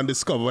the room and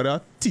discovered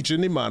that teaching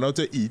the man how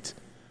to eat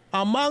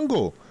a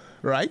mango,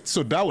 right?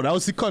 So that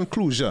was the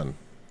conclusion.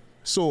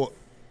 So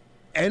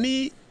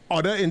any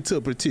other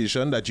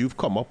interpretation that you've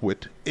come up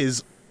with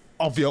is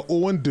of your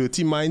own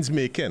dirty mind's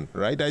making,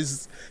 right? That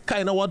is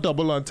kind of what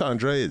double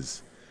entendre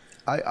is.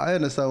 I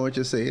understand what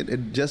you're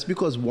saying. Just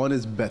because one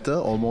is better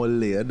or more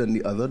layered than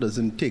the other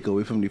doesn't take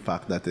away from the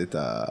fact that it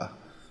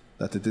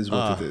is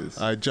what it is.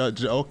 I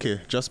judge. Okay,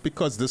 just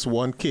because this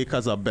one cake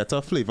has a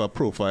better flavor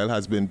profile,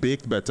 has been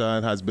baked better,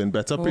 and has been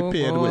better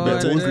prepared with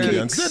better Both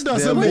ingredients, cakes, it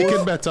doesn't they're make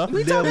both- it better.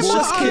 We They're talking both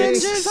about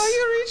cakes. oranges. How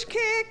you reach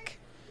cake?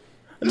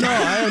 No,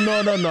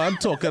 I'm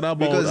talking about.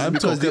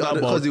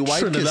 Because the white kiss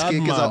Trinidad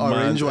cake is an Madman.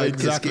 orange white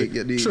Exactly. kiss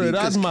cake. The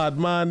Trinidad kiss-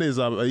 Madman is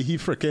he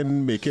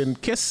freaking making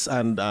kiss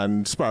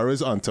and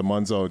Sparrow's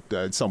Antamans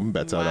out something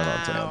better than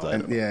Antamans. I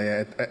don't know.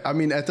 Yeah. I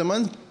mean,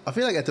 Etterman's. I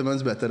feel like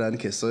Etterman's better than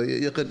Kiss, so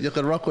you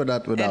could rock with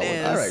that. With that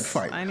is. one. All right,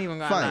 fine. I ain't even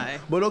gonna fine. lie.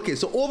 But okay,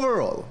 so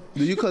overall,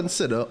 do you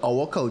consider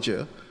our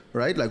culture,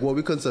 right? Like what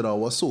we consider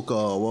our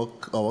soca,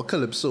 our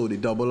calypso, the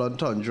double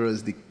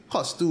entendres, the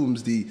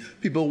costumes, the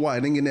people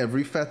whining in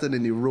every fete and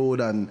in the road,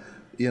 and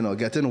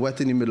getting wet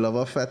in the middle of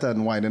a fete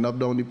and winding up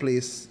down the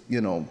place.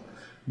 Do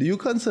you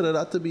consider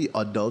that to be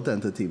adult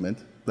entertainment?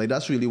 Like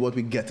that's really what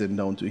we're getting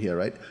down to here,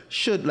 right?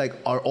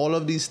 Are all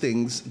of these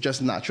things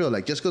just natural?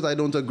 Like just because I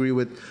don't agree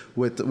with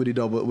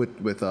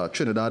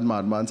Trinidad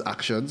Madman's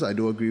actions, I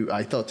do agree.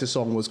 I thought this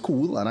song was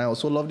cool, and I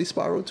also love the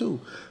Sparrow too.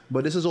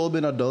 But this has all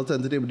been adult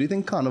entertainment. Do you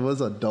think Carnival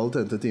is adult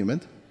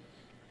entertainment?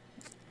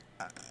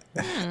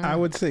 I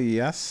would say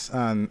yes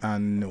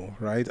and no,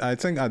 right? I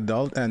think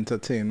adult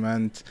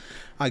entertainment,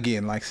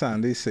 again, like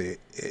Sandy say,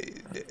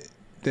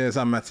 there's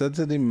a method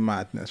to the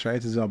madness,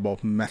 right? It's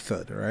about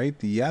method, right?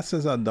 Yes,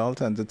 it's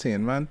adult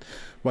entertainment,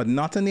 but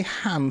not in the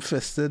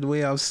ham-fisted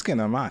way of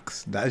Skinner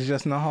Max. That's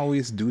just not how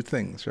we do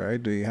things,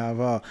 right? We have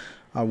a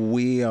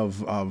way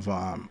of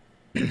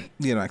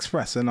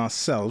expressing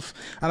ourselves,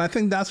 and I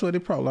think that's where the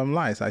problem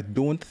lies. I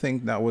don't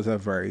think that was a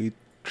very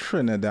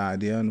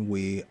Trinidadian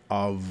way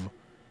of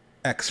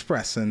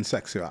expressing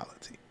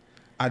sexuality.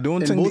 I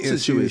don't think both the issue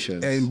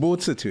situations. in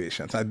both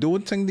situations. I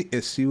don't think the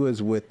issue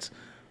is with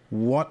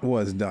what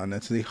was done.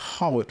 It's the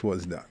how it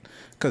was done,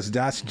 because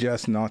that's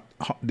just not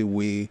the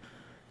way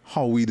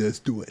how we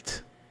just do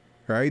it,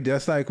 right?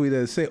 Just like we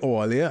just say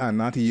all here and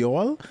not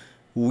y'all,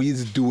 we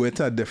do it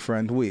a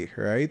different way,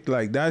 right?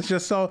 Like that's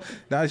just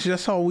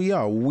how we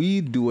are.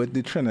 We do it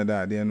the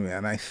Trinidadian way,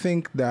 and I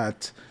think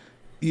that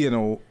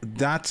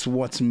that's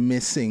what's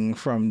missing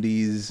from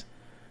these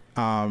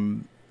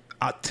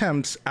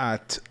attempts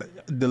at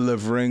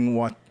delivering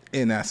what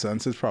in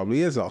essence it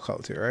probably is our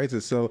culture, right?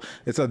 It's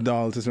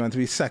adult, it's meant to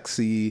be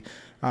sexy,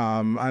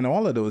 and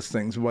all of those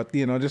things. But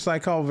just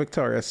like how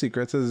Victoria's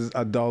Secret is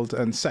adult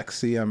and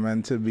sexy and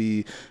meant to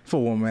be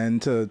for women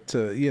to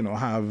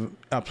have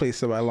a place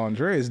to buy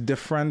lingerie, is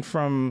different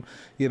from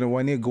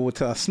when you go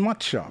to a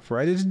smut shop,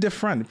 right? It's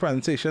different. The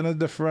presentation is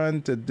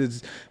different.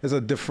 It's a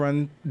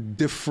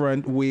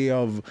different way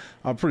of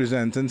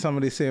presenting some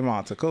of the same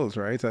articles,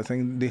 right? I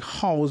think the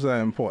hows are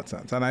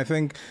important, and I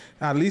think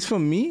at least for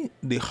me,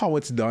 the how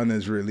it's done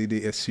is really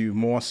the issue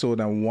more so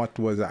than what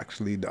was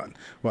actually done.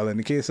 Well, in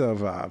the case of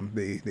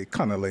the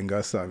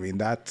cunnilingus, I mean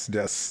that's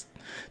just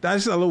a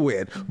little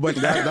weird, but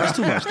That's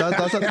too much.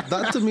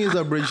 That to me is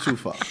a bridge too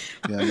far.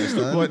 You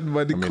understand?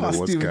 but the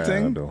costume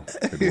thing,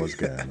 It was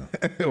Guyana.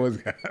 it was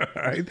Ghana,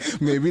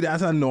 right? Maybe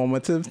that's a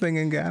normative thing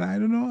in Ghana. I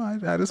don't know.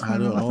 I just I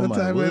don't know,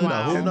 man. with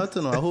I hope not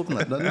to know. I hope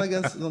not. Nothing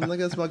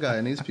against my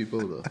Guyanese people,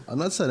 though. I'm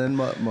not sending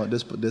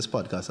this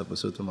podcast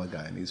episode to my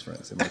Guyanese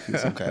friends. They might feel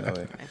some kind of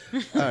way.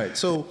 All right,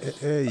 so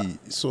Hey,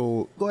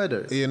 so go ahead,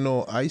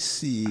 Eric. I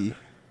see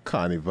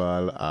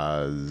Carnival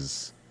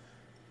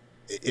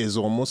is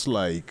almost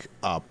like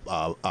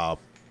a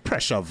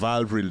pressure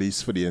valve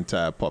release for the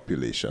entire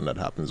population that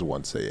happens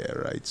once a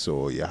year, right?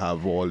 So you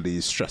have all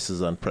these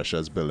stresses and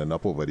pressures building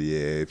up over the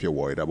year. If you're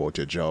worried about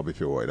your job, if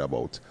you're worried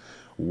about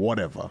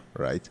whatever,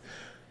 right?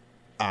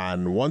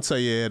 And once a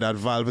year, that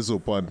valve is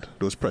opened,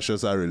 those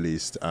pressures are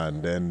released,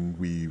 and then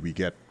we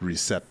get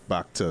reset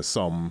back to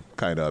some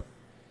kind of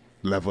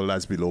level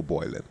that's below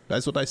boiling.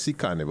 That's what I see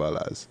Carnival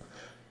as.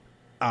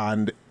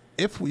 And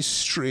if we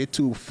stray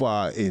too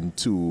far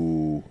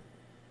into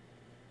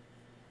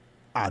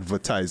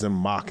advertising,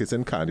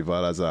 marketing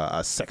Carnival as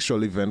a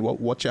sexual event,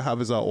 what you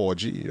have is an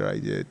orgy,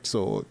 right?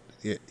 So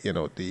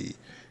the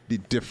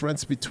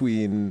difference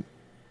between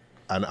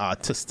an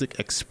artistic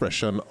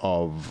expression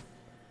of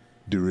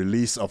the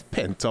release of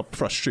pent-up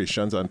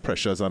frustrations and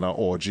pressures on our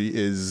orgy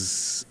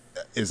is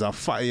a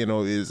fine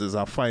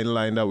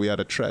line that we had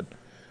to tread.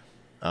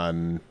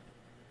 And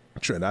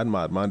Trinidad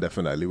Madman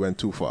definitely went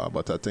too far,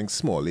 but I think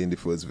Smalley in the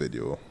first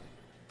video,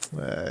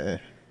 I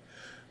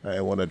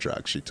want to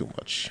drag she too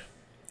much.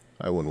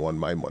 I wouldn't want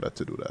my mother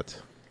to do that.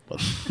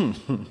 But I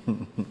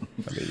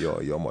mean,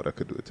 your mother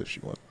could do it if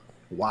she wants.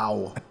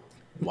 Wow.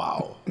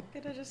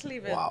 Could have just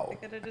leave it. Wow.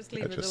 Could have just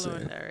leave it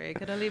alone, Larry.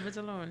 Could have leave it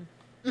alone.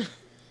 He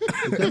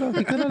could have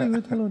leave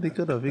it alone. He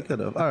could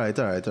have. All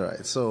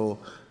right. So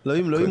let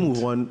me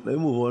move on. Let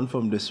me move on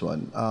from this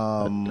one.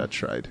 I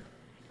tried.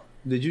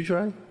 Did you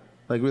try?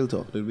 Like real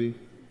talk, did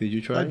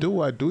you try? I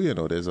do,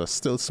 there's a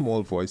still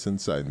small voice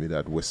inside me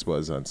that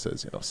whispers and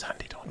says,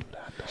 Sandy, don't do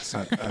that.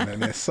 And then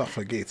they're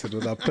suffocated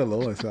with a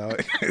pillow. So.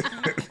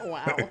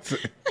 Wow.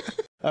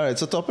 All right,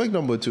 so topic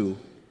number 2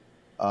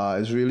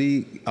 is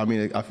really,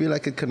 I feel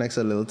like it connects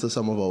a little to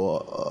some of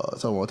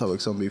our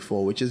topics from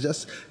before, which is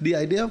just the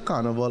idea of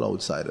carnival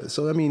outsiders.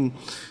 So, in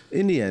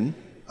the end,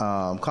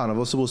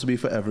 carnival is supposed to be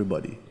for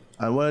everybody.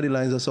 And one of the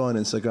lines I saw on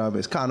Instagram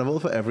is carnival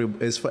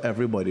is for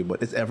everybody,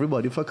 but it's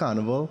everybody for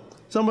carnival.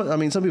 Some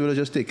people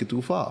just take it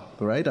too far,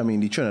 right?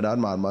 The Trinidad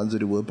madmans of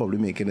the world probably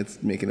making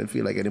it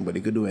feel like anybody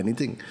could do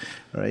anything,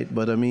 right?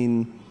 But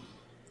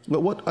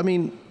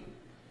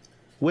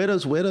what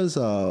is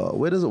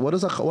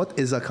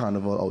a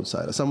carnival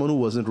outsider? Someone who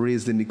wasn't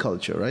raised in the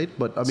culture, right?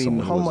 But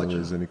how much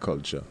raised in the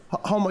culture?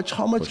 How much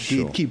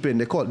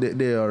gatekeeping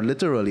they are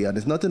literally, and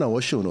it's not in our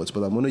show notes,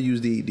 but I'm going to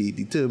use the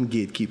term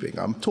gatekeeping.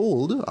 I'm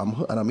told,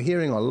 and I'm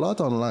hearing a lot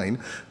online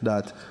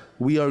that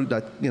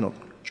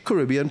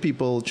Caribbean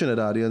people,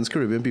 Trinidadians,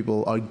 Caribbean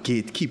people are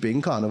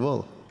gatekeeping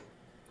carnival.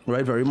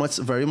 Right, very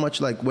much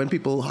like when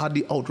people had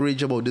the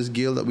outrage about this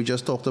girl that we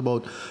just talked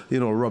about,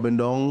 rubbing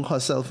down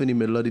herself in the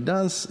middle of the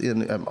dance.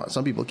 And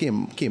some people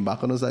came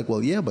back and was like,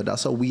 well, yeah, but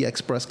that's how we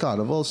express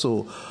carnival.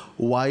 So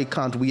why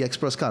can't we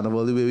express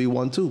carnival the way we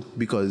want to?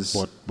 Because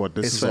but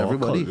this it's is for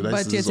everybody.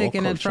 But you're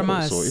taking it from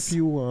us. So if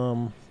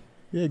you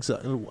yeah,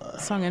 exactly.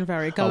 Sung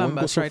very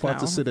Columbus right now. I won't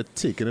go so far to say that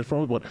taking it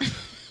from it, but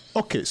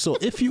okay. So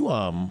if you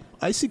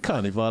I see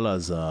carnival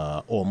as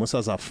almost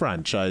as a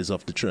franchise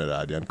of the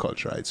Trinidadian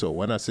culture, right? So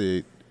when I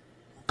say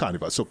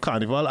carnival. So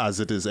carnival as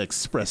it is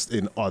expressed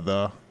in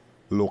other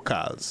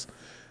locales.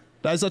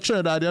 That is a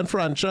Trinidadian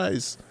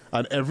franchise.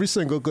 And every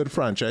single good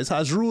franchise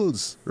has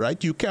rules,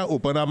 right? You can't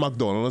open a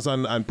McDonald's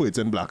and put it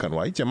in black and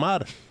white. You're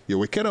mad. You're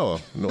wicked, or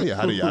no? You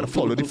had to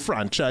follow the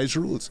franchise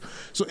rules.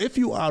 So if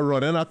you are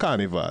running a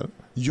carnival,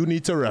 you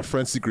need to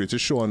reference the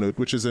greatest show on earth,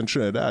 which is in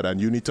Trinidad, and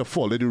you need to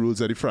follow the rules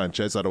of the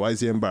franchise.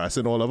 Otherwise, you're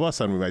embarrassing all of us,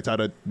 and we might have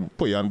to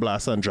put you on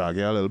blast and drag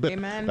you a little bit.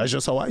 Amen. That's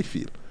just how I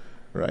feel,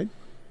 right?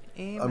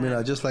 Amen.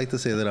 I'd just like to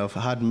say that I've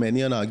had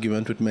many an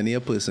argument with many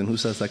a person who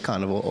says that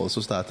carnival also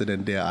started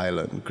in their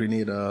island,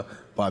 Grenada,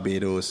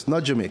 Barbados,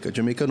 not Jamaica.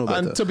 Jamaica no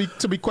better. And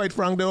to be quite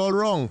frank, they're all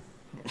wrong.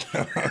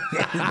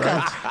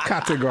 Right?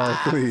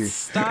 Categorically.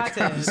 It's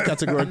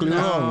categorically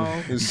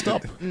wrong.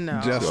 Stop. No.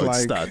 Just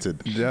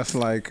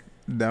like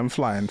them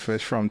flying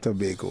fish from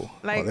Tobago.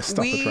 Like let's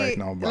stop it right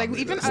now, like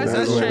even us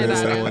as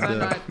Trinidadians are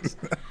not.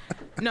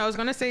 No, I was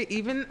gonna say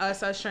even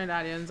us as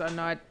Trinidadians are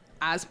not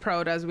as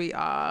proud as we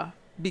are.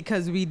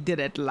 Because we did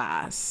it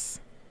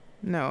last.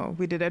 No,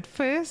 we did it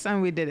first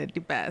and we did it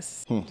the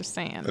best. Just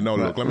saying. No,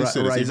 look, let me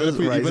say this. Even if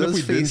we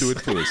didn't do it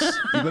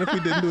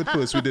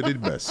first, we did it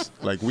best.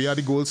 Like, we are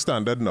the gold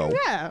standard now.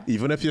 Yeah.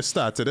 Even if you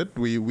started it,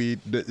 we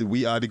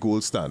are the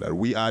gold standard.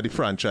 We are the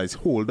franchise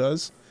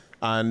holders.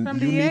 And From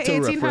you need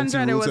to reference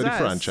the rules of the us.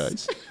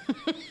 franchise.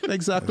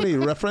 Exactly.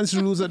 Reference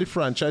the rules of the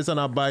franchise and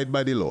abide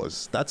by the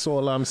laws. That's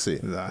all I'm saying.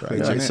 Exactly.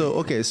 Right? Yeah,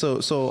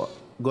 so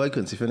go ahead,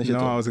 Quincy, finish it.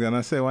 I was going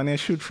to say, when you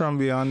shoot from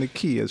beyond the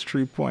key, it's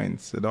 3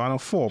 points. You don't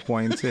want 4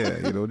 points here.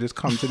 Just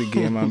come to the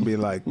game and be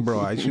like, bro,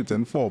 I shoot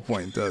in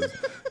 4-pointers.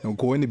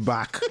 Go in the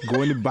back.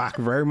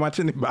 Very much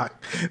in the back.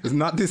 It's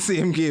not the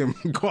same game.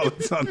 Call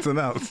it something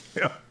else.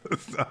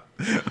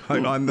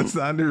 Like,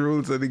 understand the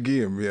rules of the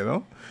game,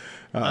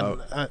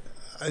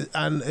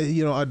 And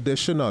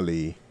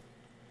additionally,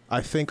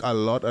 I think a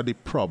lot of the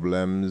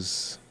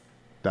problems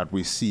that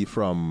we see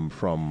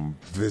from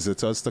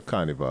visitors to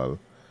Carnival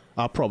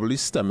are probably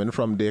stemming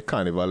from their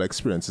carnival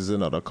experiences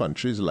in other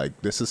countries. Like,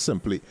 this is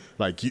simply,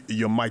 like,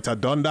 you might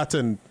have done that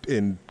in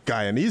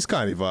Guyanese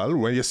carnival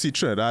when you see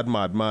Trinidad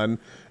madman,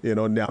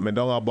 namming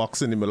down a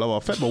box in the middle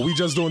of a fete, but we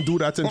just don't do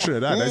that in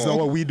Trinidad. That's not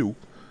what we do,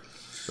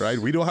 right?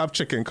 We don't have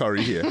chicken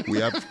curry here. We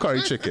have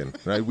curry chicken,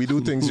 right? We do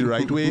things the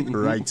right way,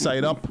 right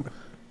side up,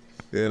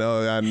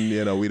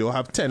 and we don't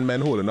have 10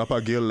 men holding up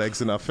our girl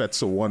legs in a fete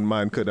so one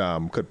man could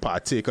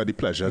partake of the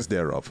pleasures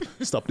thereof.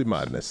 Stop the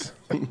madness.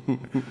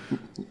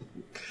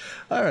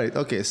 All right.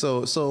 Okay.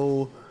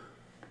 So,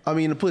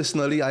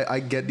 personally, I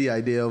get the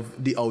idea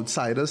of the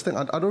outsiders thing.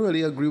 I don't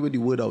really agree with the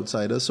word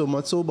outsiders so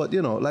much so, but,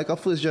 like a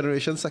first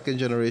generation, second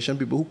generation,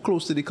 people who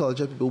close to the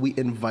culture, people we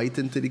invite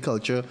into the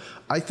culture,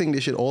 I think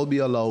they should all be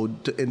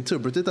allowed to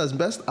interpret it as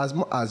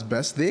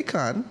best they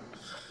can,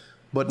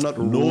 but not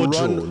No, run.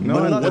 Joe. No,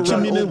 but not what you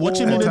run mean? What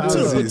you mean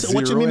interpret?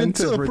 What you mean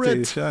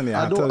interpret?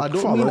 I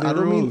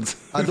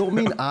don't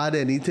mean add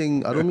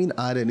anything. I don't mean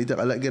add anything.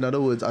 Like, in other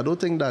words, I don't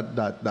think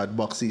that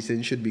box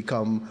season should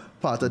become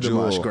part of the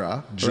March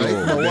Gras. Joe,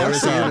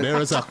 Right?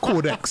 there is a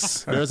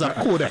codex. There's a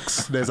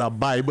codex. There's a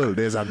Bible.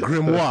 There's a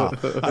grimoire,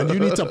 and you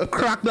need to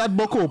crack that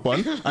book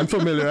open and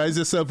familiarize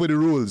yourself with the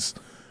rules.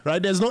 Right?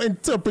 There's no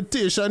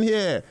interpretation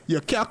here.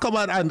 You can't come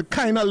out and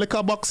kind of lick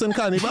a box in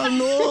Carnival.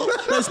 No,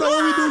 that's not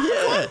what we do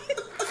here.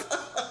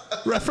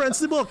 Reference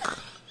the book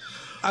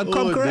and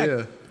come correct.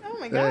 Dear. Oh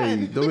my God.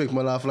 Hey, don't make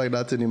me laugh like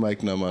that in the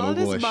mic now, man. All Oh,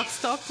 this gosh.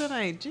 box talk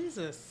tonight.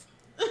 Jesus.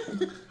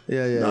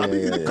 Yeah.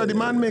 Because the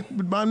man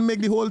make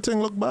the whole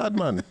thing look bad,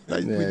 man.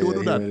 Like, we don't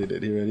do that.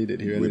 He really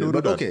did. We don't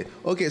do But that.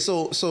 okay.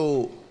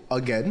 So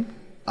again,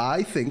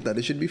 I think that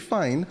it should be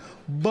fine,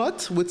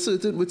 but with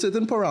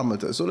certain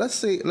parameters. So let's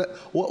say,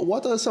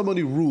 what are some of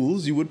the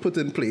rules you would put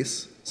in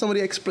place? Some of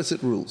the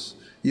explicit rules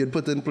you'd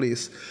put in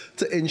place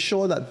to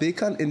ensure that they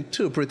can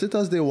interpret it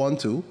as they want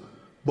to,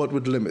 but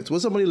with limits. What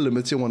are some of the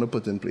limits you want to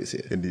put in place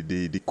here? In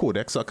the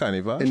codex of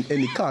Carnival? In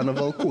the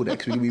Carnival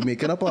Codex. We're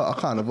making up a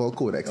Carnival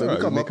Codex. All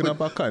right, making up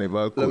a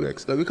Carnival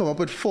Codex. Let me come up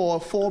with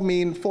four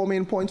main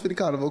points for the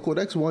Carnival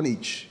Codex, one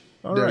each.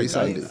 All right.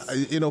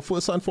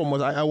 First and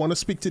foremost, I want to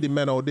speak to the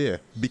men out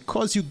there.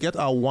 Because you get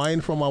a wine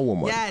from a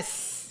woman,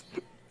 Yes.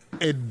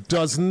 it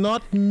does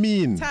not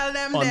mean Tell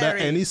them, under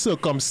Derek. any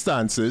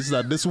circumstances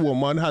that this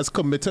woman has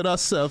committed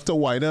herself to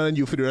whining on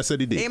you for the rest of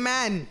the day.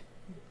 Amen.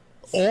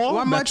 Or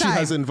One more that she time.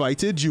 has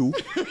invited you,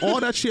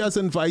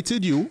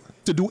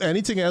 to do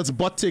anything else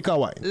but take a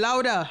wine.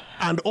 Louder.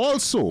 And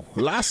also,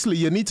 lastly,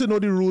 you need to know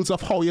the rules of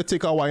how you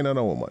take a wine on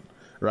a woman.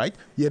 Right?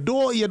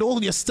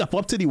 You step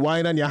up to the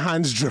wine and your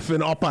hands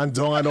drifting up and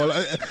down and all.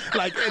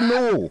 Like,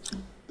 no.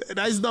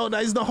 That is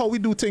not how we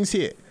do things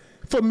here.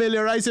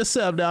 Familiarize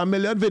yourself. There are a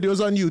million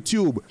videos on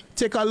YouTube.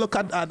 Take a look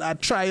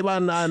at Tribe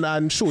and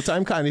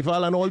Showtime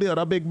Carnival and all the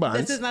other big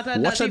bands. This is not a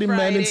Watch Dirty the men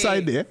Friday.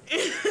 inside there.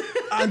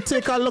 And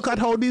take a look at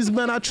how these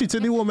men are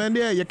treating the woman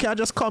there. You can't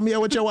just come here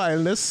with your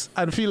wildness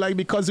and feel like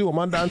because the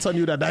woman dance on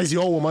you that is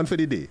your woman for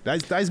the day.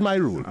 That's my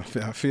rule. I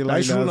feel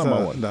like That's rule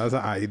number one. that's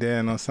an idea,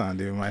 you know,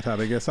 Sandy. We might have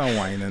to get some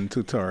wine and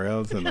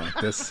tutorials, you know.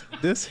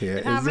 This here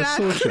is Have the that.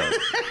 social.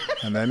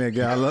 And then you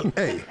get a little,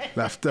 hey,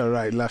 left to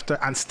right,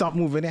 and stop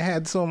moving your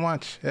head so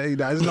much. Hey,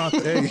 that's not,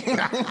 hey.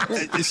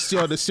 It's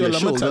your Your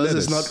let me tell you shoulders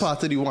is this. not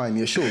part of the wine.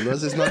 Your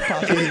shoulders is not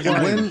part of the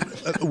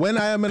wine. When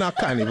I am in a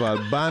carnival,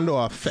 band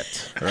or a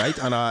fete, right?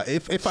 And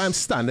if I'm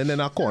standing in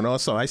a corner,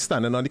 so I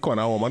standing on the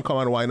corner, a woman come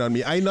and whine on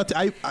me.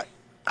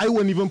 I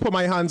wouldn't even put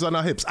my hands on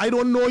her hips. I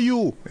don't know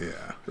you. Yeah.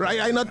 Right?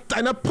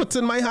 I not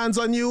putting my hands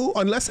on you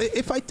unless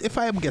if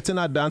I am getting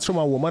a dance from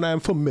a woman I am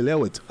familiar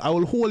with. I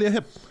will hold your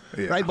hip.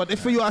 Yeah. Right? But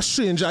if you are a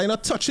stranger, I'm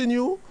not touching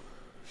you.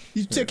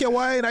 You take your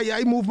wine,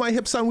 I move my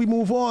hips and we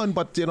move on.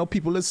 But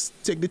people just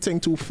take the thing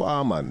too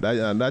far, man.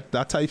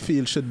 That I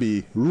feel should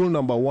be rule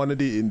number one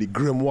in the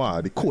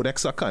grimoire, the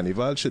Codex of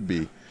Carnival should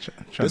be.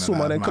 This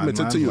woman ain't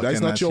committed to you. That's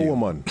not your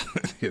woman.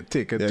 You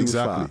take it Yeah, too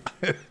exactly.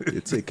 far.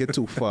 You take it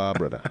too far,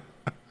 brother.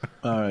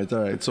 All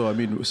right. So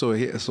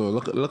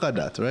look at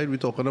that, right? We're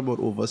talking about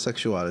over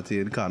sexuality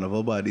in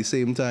Carnival, but at the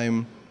same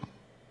time,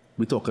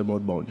 we're talking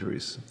about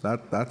boundaries.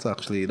 That's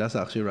actually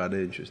rather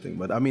interesting.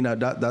 But I mean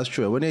that's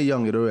true. When you're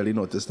young, you don't really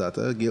notice that.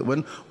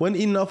 When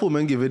enough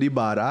women give you the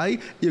bad eye,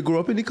 you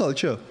grow up in the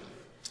culture.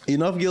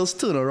 Enough girls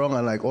turn around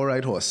and like, all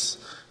right, horse.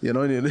 You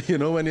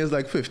know when you're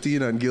like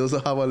 15 and girls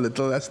have a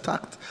little less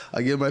tact.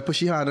 I give my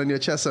pushy hand on your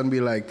chest and be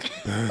like,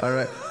 all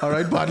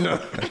right, partner.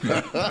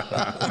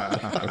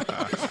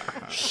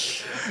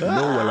 No,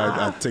 well,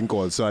 I think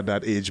also at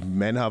that age,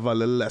 men have a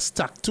little less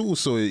tact too.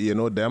 So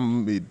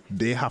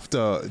they have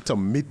to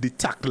meet the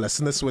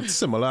tactlessness with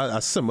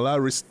a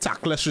similar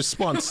tactless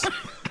response,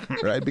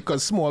 right?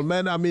 Because small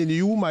men, I mean,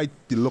 you might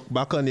look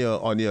back on your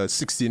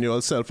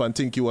 16-year-old self and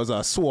think you was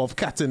a suave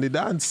cat in the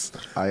dance.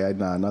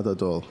 Nah, not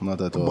at all.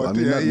 But I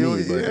mean, not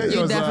me, but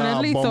You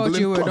definitely thought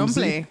you were. Don't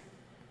clumsy. play.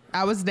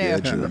 I was there. Yeah,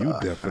 Joe, you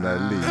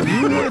definitely.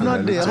 You were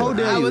not there. How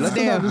dare you? I was Let's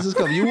there. not have this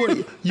come. You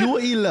were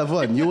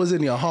 11. You was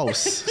in your house.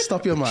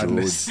 Stop your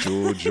madness.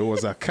 Joe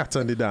was a cat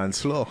on the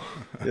dance floor.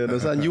 You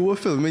understand? You were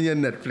filming your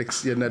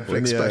Netflix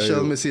When you-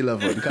 special, Miss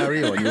 11.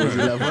 Carry on. You was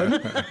 11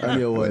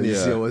 and you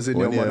was in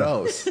your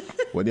mother's house.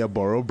 When you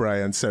borrow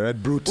Brian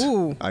Seret Brute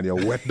Ooh. and you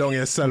wet down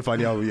yourself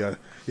and you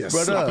Brother.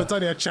 slap it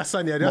on your chest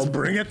and you just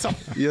bring it up.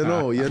 You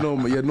know,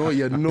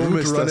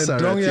 Mr. running Sarah.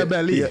 down your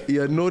belly.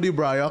 You know the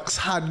Bryox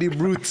had the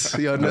brute.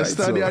 You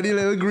understand? so- They had the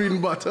little green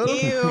bottle.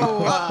 Ew.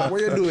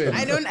 What you doing?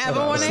 I don't ever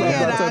want to Slap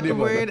hear that on that the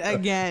word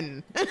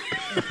again.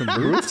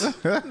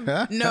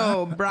 Brute?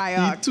 No,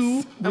 Bryox.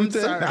 E2? I'm Brute?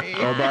 sorry.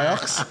 Or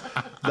Bryox?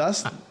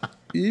 That's...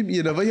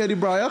 You never hear the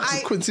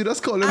Bryox? Quincy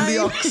just call him the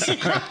ox.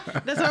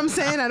 That's what I'm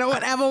saying. I don't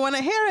ever want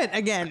to hear it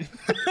again.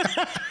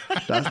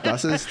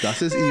 That's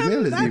his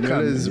email. His email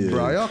is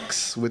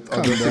Bryox with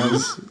other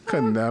things.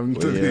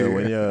 Condemned to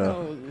When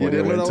You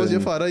didn't know that was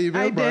your father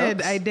email,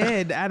 I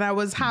did. And I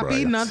was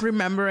happy Bryox. not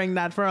remembering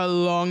that for a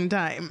long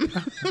time.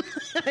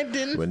 I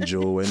didn't. When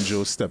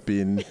Joe step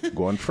in,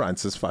 go on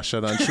Francis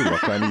fashion and shoe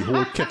up, and the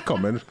whole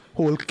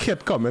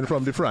kit coming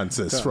from the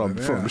Francis,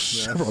 from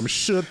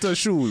shirt to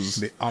shoes.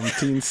 The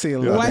umpteen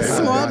sale. West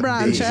Small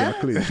Branch,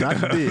 Exactly,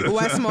 that day.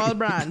 West Small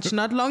Branch,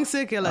 not long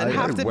circular. It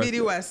have to be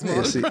the West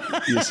Small.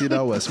 You see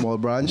that West Small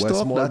Branch West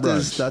top? Small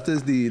branch. That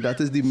is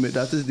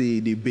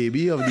the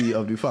baby of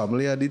the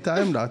family at the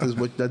time. That's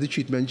the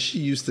treatment she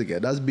used to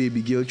get. That's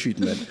baby girl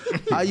treatment.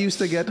 I used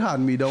to get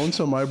hand-me-downs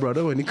from my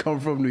brother when he come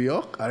from New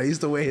York, and I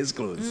used to wear his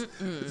clothes.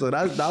 So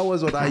that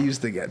was what I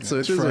used to get. So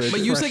it was But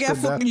you used to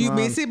get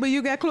but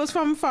you get clothes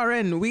from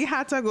foreign. We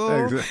had to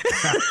go.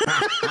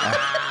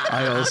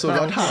 I also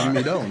got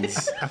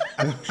hand-me-downs.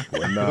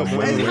 When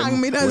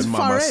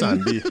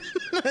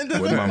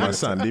Mama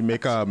Sandy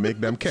make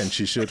them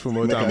Kenchi shirt from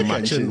with a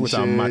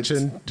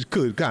matching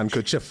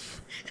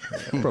handkerchief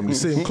from the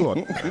same cloth.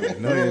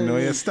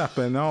 You're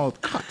stepping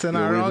out, cutting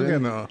a rug, you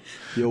know.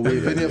 You're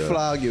waving your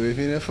flag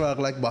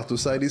like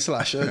Batusai the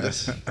Slasher.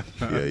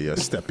 You're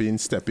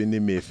stepping the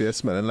Mayfair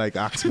smelling like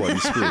Axe body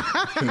spray.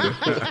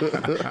 Mayfair.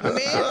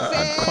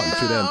 And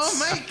confidence. Oh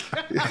my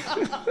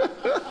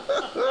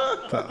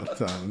God.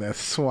 They're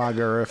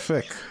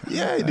swaggerific.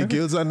 Yeah, the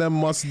girls and them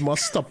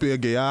must stop you,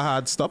 get your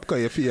hard stop,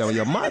 because you feel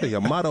you're mad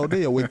out there,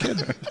 you're wicked.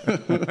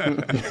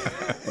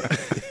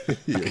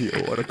 you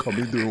want to come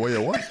in doing what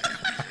you want.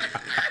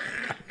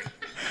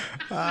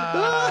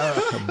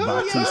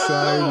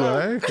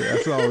 Batusai, right?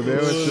 That's all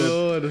there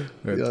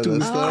with two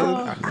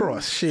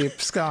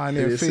cross-shaped scar on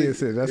your face.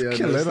 That's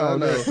killing out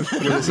there.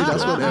 You see,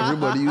 that's what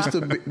everybody used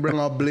to bring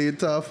a blade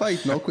to a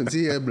fight. Now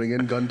Quincy here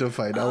bringing gun to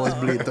fight. That was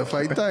blade to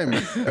fight time.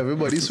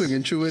 Everybody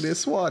swinging through with their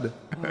sword.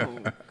 Oh,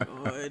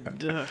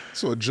 God.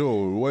 So,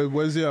 Joe,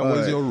 what's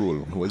your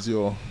rule? What's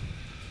your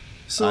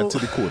add to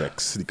the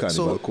codex, the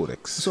Carnival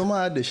codex? So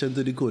my addition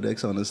to the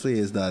codex, honestly,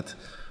 is that,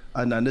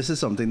 and this is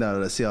something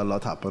that I see a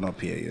lot happen up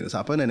here. It's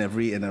happened in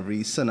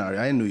every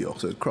scenario in New York,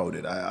 so it's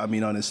crowded. I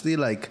mean, honestly,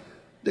 like,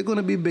 they're going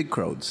to be big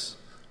crowds.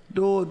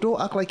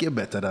 Don't act like you're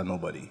better than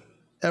nobody.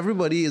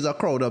 Everybody is a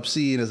crowd up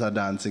scene, is a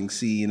dancing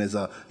scene, if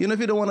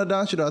you don't want to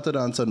dance, you don't have to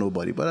dance on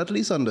nobody. But at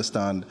least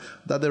understand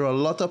that there are a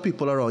lot of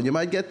people around. You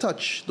might get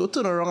touched. Don't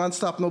turn around and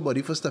stop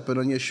nobody for stepping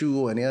on your shoe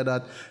or any of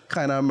that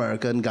kind of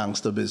American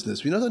gangster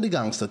business. We're not on the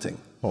gangster thing.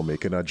 Or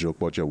making a joke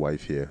about your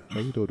wife here.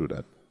 No, you don't do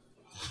that.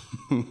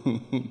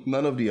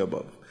 None of the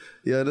above.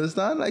 You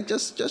understand? Like,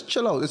 just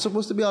chill out. It's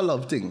supposed to be a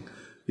love thing.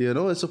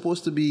 It's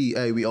supposed to be,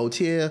 hey, we out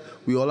here,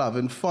 we all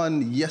having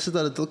fun. Yes, it's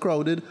a little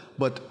crowded,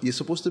 but you're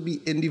supposed to be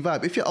in the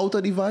vibe. If you're out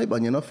of the vibe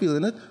and you're not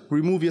feeling it,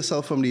 remove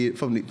yourself from the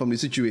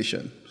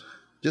situation.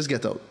 Just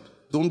get out.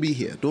 Don't be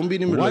here. Don't be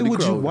in the middle of the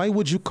crowd. Why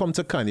would you come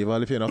to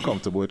Carnival if you're not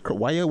comfortable with crowds?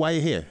 Why are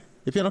you here?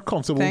 If you're not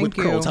comfortable with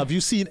crowds, have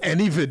you seen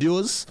any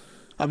videos?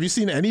 Have you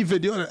seen any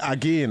video?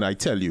 Again, I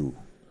tell you,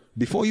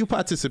 before you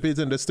participate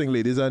in this thing,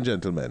 ladies and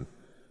gentlemen,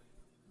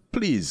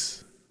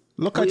 please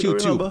look at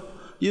YouTube.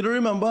 You don't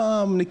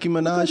remember Nicki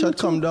Minaj had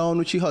come down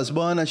with her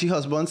husband, and her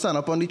husband stand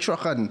up on the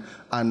truck and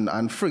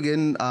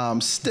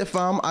friggin' stiff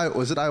arm.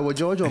 Was it Iowa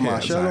George or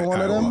Marshall or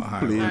one of them?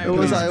 It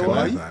was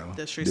Iowa.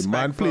 The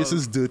man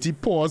places dirty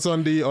paws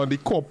on the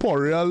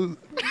corporeal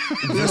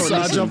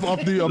visage of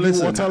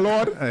the water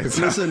lord.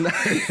 Listen,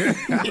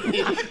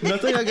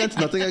 nothing against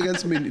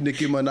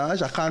Nicki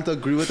Minaj. I can't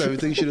agree with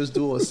everything she does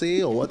do or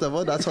say or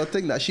whatever. That's her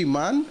thing. That she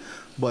man,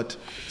 but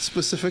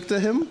specific to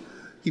him,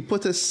 he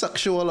put his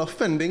sexual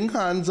offending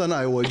hands on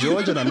Iowa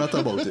George, and I'm not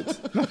about it.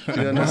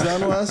 You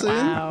understand what I'm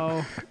saying?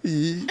 Wow.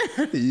 He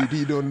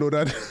don't know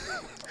that.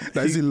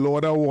 That's the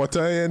Lord of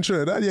Water in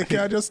Trinidad. You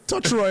can't just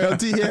touch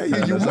royalty here.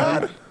 You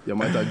mad? You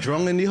might have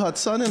drunk in the hot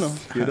sun, You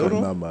don't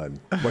know. Nah, man.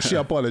 But she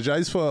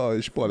apologized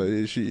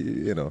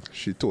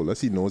she told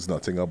us he knows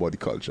nothing about the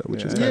culture,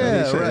 which is kind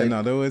of right. In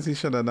other words, he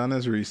should have done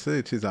his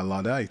research. He's a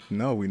Luddite.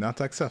 No, we're not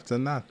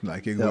accepting that.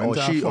 Like, you're going to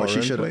a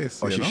foreign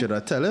place. Or she should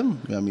have tell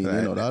him. I mean,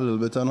 that a little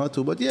bit on her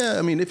too. But yeah,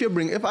 I mean, if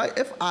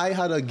I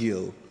had a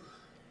girl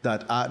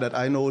that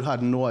I know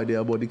had no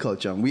idea about the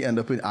culture, and we end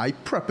up I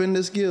prepping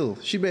this girl.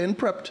 She being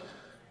prepped.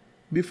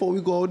 Before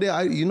we go out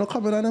there, you not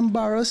coming and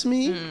embarrass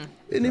me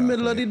in the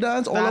middle of the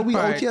dance. All of we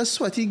out here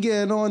sweaty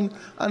getting on,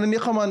 and then you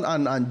come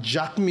and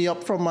jack me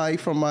up from my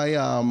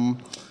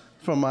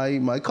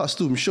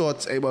costume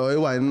shorts. Hey boy,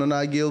 why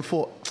not a girl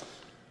for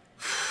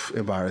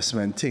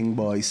embarrassment thing,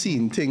 boy,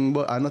 scene thing,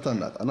 but I'm not on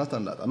that. I'm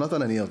not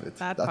on any of it.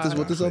 That is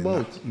what it's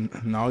about.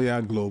 Now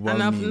you're global.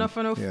 Enough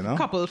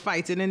couple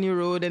fighting in your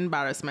road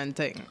embarrassment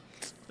thing.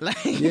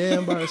 Like,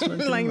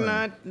 embarrassment.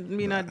 Like,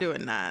 me not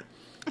doing that.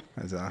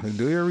 Exactly.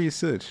 Do your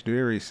research.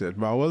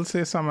 But I will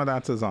say some of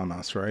that is on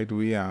us, right?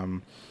 We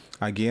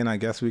again, I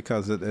guess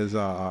because it is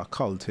a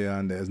culture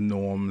and there's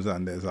norms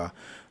and there's a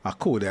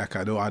codec.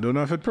 I don't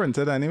know if it's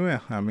printed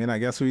anywhere. I mean, I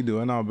guess we're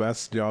doing our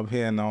best job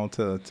here now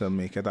to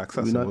make it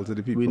accessible to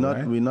the people.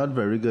 We're not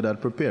very good at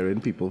preparing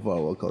people for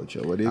our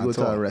culture. When they go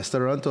to a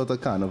restaurant or to a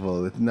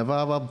carnival, it never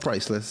have a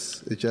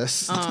priceless. It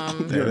just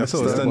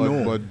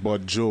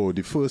But Joe,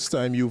 the first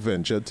time you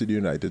ventured to the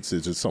United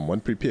States, did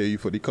someone prepare you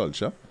for the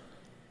culture?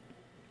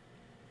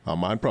 A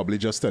man probably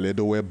just tell you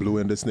don't wear blue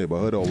in this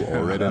neighborhood or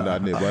red in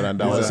that neighborhood, and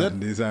that was it.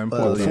 These are Go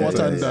important.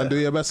 forth and do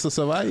your best to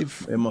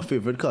survive. And my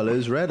favorite color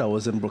is red. I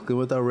was in Brooklyn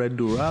with a red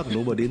durag.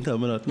 Nobody didn't tell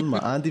me nothing. My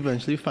aunt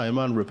eventually find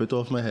me and rip it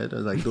off my head. I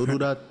was like, don't do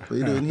that. What are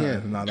you doing here?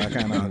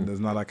 There's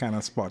not that kind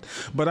of spot.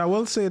 But I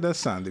will say this,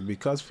 Sandy,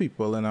 because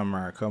people in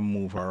America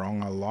move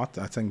around a lot,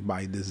 I think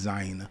by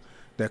design,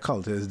 their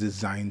culture is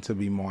designed to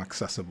be more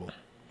accessible,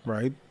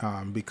 right?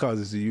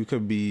 Because you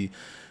could be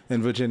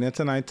in Virginia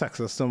tonight,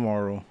 Texas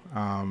tomorrow,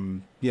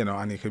 and you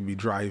could be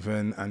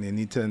driving and you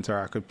need to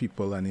interact with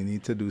people and you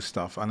need to do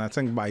stuff. And I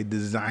think by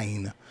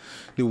design,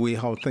 the way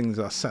how things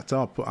are set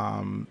up,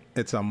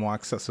 it's a more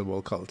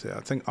accessible culture.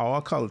 I think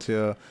our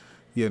culture,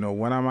 when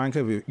a man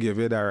can give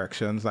you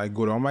directions, like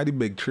go down by the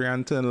big tree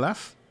and turn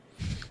left.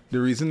 The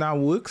reason that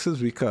works is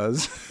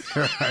because,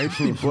 right,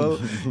 people,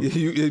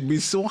 it'd be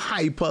so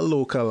hyper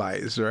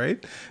localized,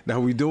 right, that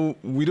we don't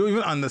even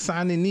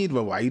understand the need.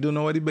 But why you don't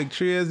know what the big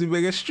tree is? The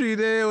biggest tree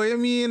there. What you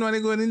mean? When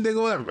they go in, they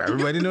go.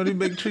 Everybody know the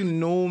big tree.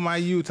 No, my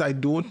youth, I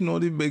don't know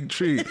the big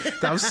tree.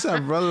 They have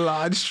several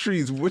large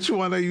trees. Which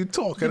one are you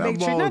talking the big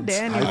about? Tree not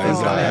there anymore.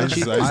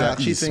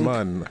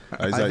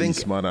 Isaac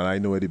Eastman, and I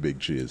know where the big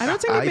tree is. I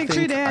don't think the big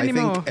tree there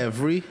anymore. I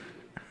think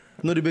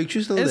no, the big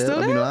tree's still It's there.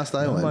 still I mean, there? last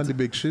time I No, went. man, the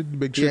big tree.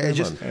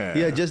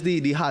 Yeah, just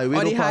the highway. Or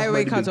the don't pass by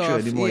highway the cut big tree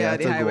off. anymore. You Yeah, have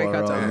the to go highway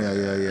cut around. off.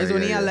 Yeah. It's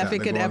only a left They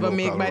you could go on ever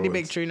make local by the big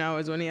roads. tree now.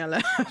 It's only a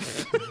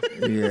left.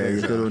 Yeah,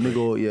 you could only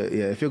go. Yeah.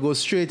 If you go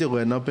straight, you're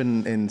going up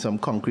in some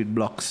concrete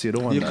blocks. You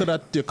don't want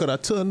that. You could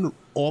have turned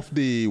off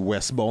the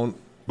westbound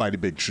by the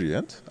big tree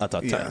at that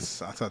time.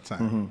 Yes, at that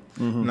time.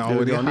 Now You're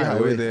with the on the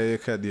highway highway.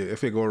 there,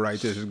 if you go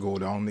right, you just go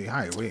down the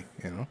highway,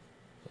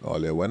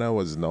 When I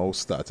was now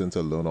starting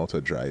to learn how to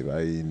drive,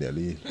 I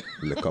nearly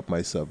lick up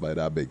myself by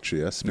that big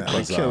tree. Yes, Now,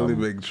 because kill the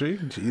big tree.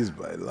 Jeez,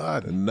 by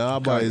Lord. nah,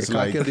 but You it's can't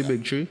like kill the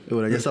big tree. It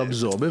would just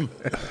absorb him.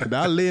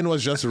 that lane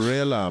was just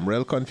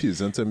real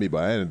confusing to me.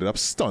 But I ended up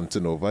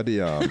stunting over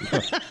the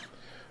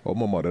oh,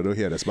 my mother don't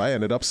hear this, but I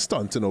ended up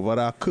stunting over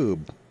that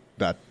curb.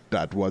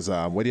 That was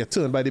when you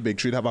turn by the big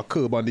tree, it have a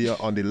curb on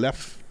the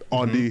left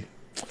on the.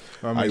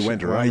 I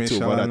went right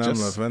over that.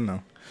 Just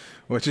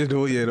What you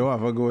don't have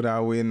to go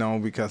that way now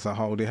because of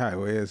how the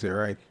highway is, you're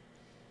right.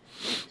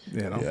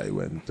 yeah, I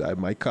went.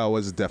 My car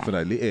was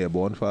definitely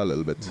airborne for a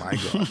little bit. My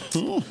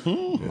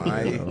God.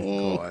 My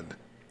God.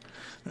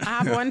 I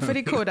have one for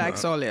the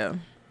Kodaks earlier.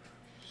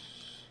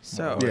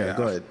 So Yeah,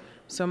 go ahead.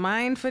 So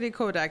mine for the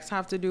Kodaks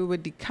have to do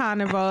with the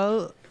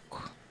carnival,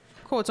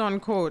 quote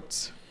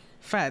unquote,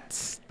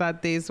 fetes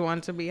that they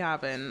want to be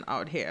having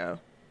out here.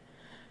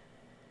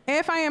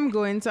 If I am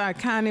going to a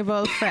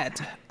carnival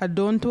fete, I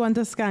don't want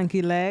a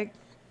skanky leg.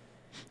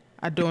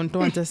 I don't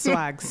want a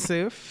swag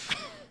surf.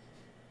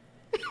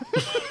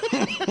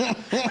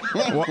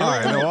 Well, all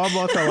right, now what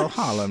about a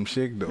Harlem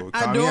Shake though?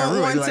 I Tommy, don't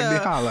really want like to- the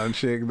Harlem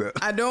Shake though.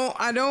 I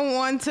don't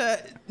want to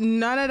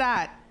none of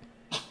that.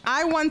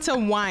 I want to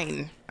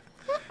whine.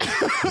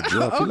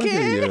 Joe, I feel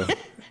Okay. like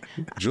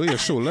Joe, your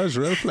shoulders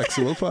real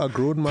flexible for a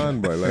grown man,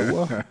 boy. Like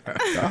what?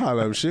 That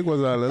Harlem Shake was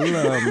a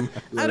little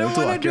I don't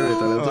want to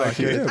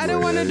do. I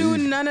don't want to do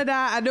boy. none of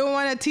that. I don't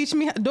want to teach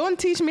me. Don't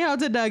teach me how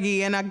to Dougie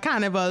in a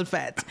carnival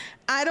fete.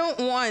 I don't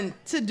want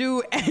to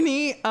do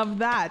any of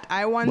that.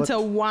 I want to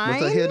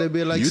whine. But I hear they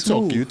be like You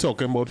smooth.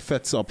 talking about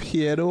fets up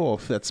here though, or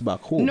fets back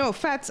home? No,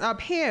 fetes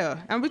up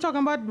here. And we're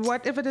talking about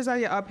what if it is that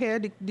you're up here,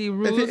 the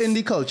rules. If you're in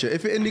the culture,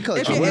 you're in the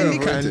wherever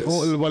it culture.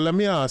 is. Well, let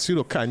me ask you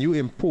though, can you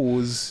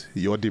impose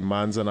your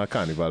demands on a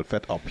carnival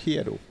fet up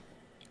here though?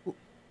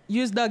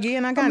 Use Dougie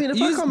in a I carnival. mean,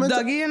 if I Use come into-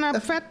 Dougie in a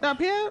fete up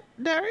here,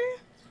 Derry?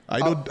 I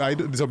don't,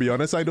 to be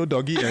honest, I don't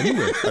doggy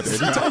anyway at any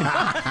time.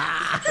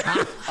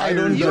 I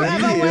don't You Dougie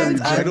ever here.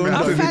 went? I don't a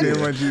Dougie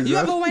fete- here. You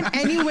ever went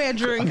anywhere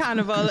during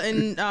carnival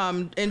in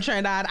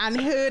Trinidad and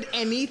heard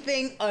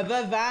anything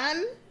other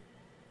than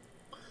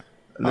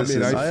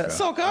Listen,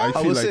 Soca? I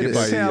feel would like say if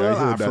this. I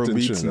heard that in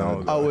Afrobeats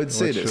Trinidad. I would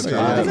say this.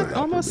 Is it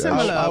almost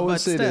similar, I would but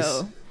say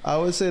still. this. I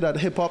would say that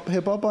hip hop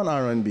and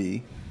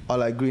R&B are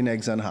like green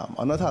eggs and ham.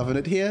 I'm not having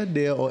it here,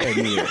 there, or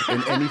anywhere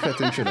in any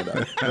fete in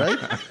Trinidad, right?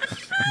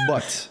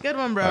 But Good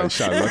one, I bro.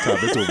 shall not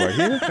have it over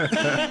here.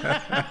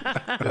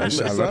 I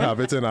shall not have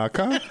it in our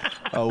car.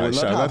 I will I not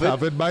shall not have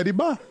have it by the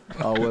bar.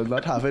 I will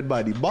not have it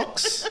by the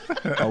box.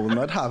 I will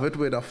not have it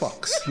with a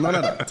fox. None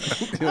of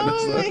that. You Oh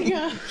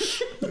understand?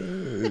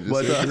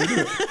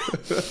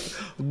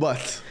 my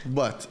God.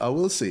 But I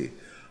will say,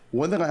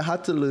 one thing I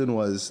had to learn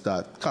was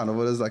that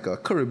Carnival is like a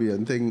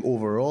Caribbean thing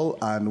overall.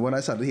 And when I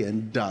started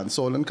hearing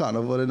dancehall and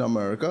Carnival in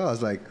America, I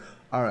was like,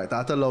 all right, I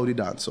had to allow the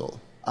dancehall.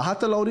 I had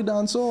to allow the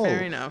dancehall.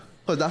 Fair enough.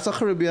 Because that's a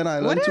Caribbean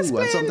island What too. is And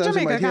playing sometimes you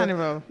Jamaica might hear,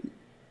 Carnival?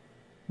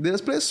 they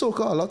just play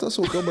soca, a lot of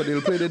soca, but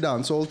they'll play the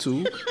dancehall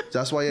too.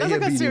 That's why you That's hear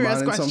like a Beanie serious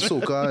Man in some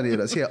question. soca, and you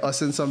just hear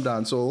us in some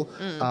dancehall.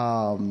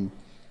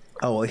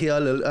 I will hear a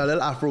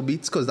little Afro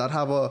beats because that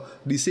have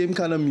the same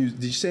kind of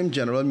the same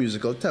general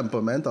musical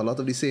temperament. A lot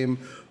of the same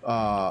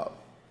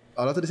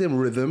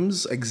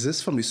rhythms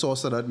exist from the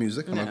source of that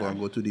music. I'm not going to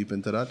go too deep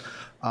into that.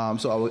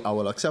 So I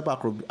will accept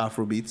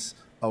Afro beats.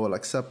 will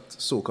accept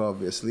soca,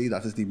 obviously.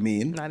 That is the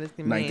main. That is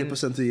the main.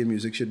 90% of your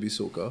music should be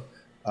soca.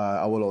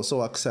 I will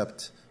also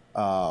accept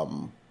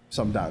some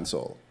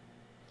dancehall.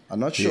 I'm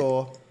not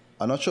sure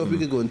if we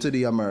could go into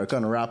the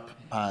American rap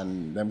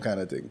and them kind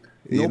of thing.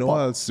 You know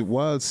what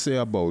I'll say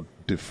about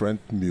different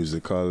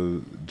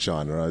musical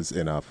genres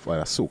in a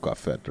soca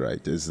fete,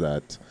 right, is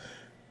that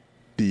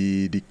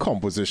the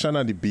composition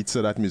and the beats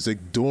of that music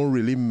don't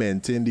really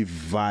maintain the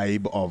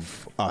vibe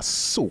of a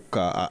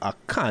soca, a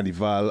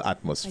carnival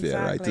atmosphere,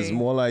 right? It's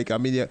more like, I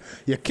mean,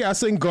 you can't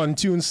sing gun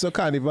tunes to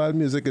carnival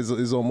music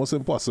is almost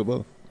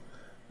impossible.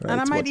 Right?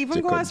 And I might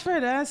even go as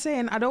further as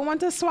saying, I don't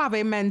want a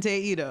suavemente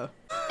either.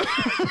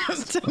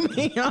 To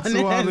be honest.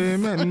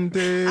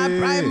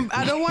 Suavemente.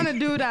 I don't want to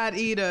do that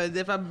either,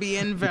 if I'm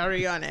being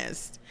very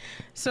honest.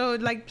 So,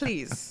 like,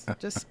 please,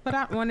 just put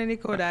out one in the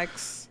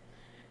codex.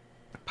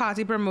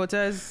 Party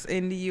promoters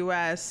in the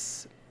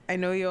U.S., I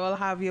know you all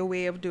have your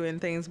way of doing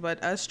things,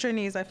 but us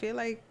Trinis, I feel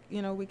like,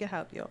 we can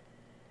help you.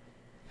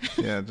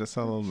 Yeah, just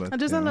a little bit.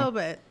 Just a little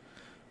bit.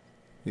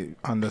 You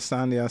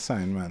understand the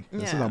assignment.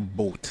 This is a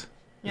boat.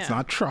 It's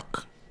not a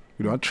truck.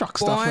 We don't truck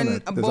stuff in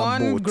it. It's a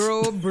boat.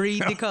 Grow,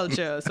 breed the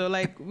culture. So,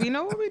 like, we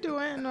know what we're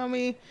doing.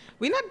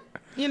 We not,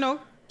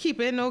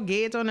 keeping no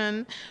gate on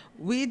and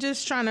we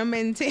just trying to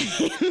maintain...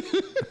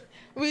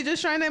 We're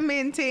just trying to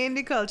maintain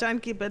the culture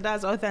and keep it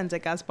as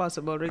authentic as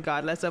possible,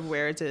 regardless of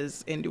where it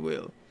is in the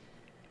world.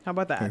 How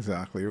about that?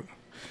 Exactly.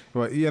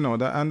 Well,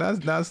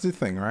 that's the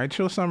thing, right?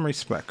 Show some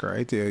respect,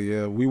 right?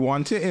 Yeah. We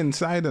want you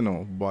inside,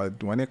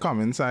 but when you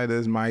come inside,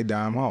 it's my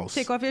damn house.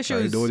 Take off your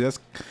shoes. Right? Don't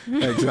just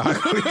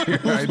exactly.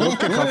 Right? Don't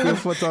kick up your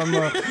foot on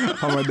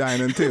the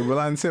dining table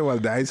and say, "Well,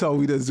 that's how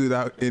we just do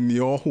that in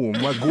your home."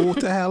 But go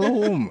to hell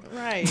home.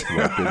 Right.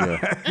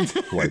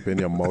 Wiping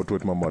your mouth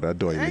with my mother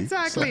doily.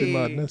 Exactly.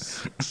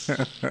 Madness.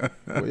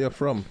 Where you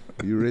from?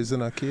 You raised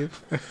in a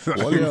cave?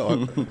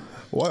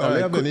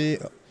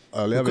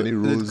 Have any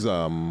rules?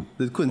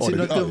 Did Quincy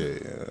not come?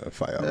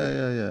 Fire.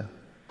 Yeah.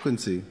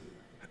 Quincy.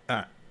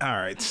 All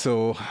right.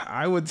 So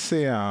I would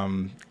say,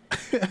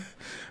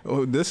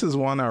 this is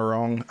one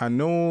wrong. I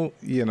know,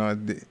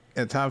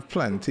 it have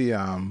plenty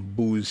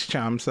booze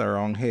champs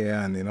around here,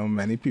 and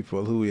many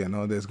people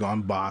who there's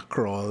gone bar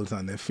crawls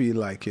and they feel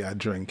like you're a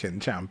drinking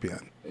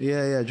champion.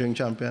 Yeah, drink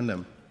champion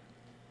them.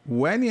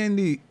 When you're in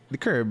the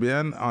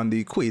Caribbean on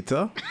the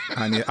equator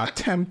and you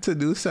attempt to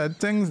do said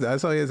things,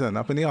 that's how you end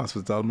up in the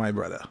hospital, my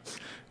brother.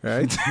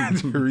 Right?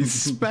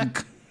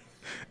 Respect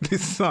the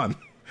sun.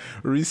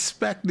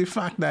 Respect the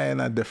fact that you're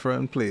in a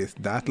different place.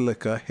 That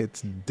liquor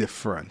hits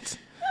different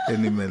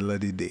in the middle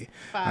of the day.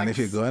 Facts. And if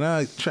you're going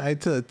to try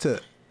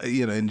to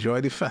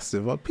enjoy the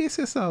festival, pace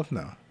yourself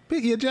now.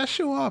 You just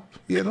show up,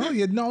 you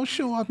now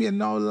show up, you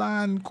now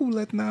land, cool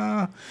it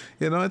now.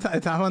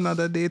 It have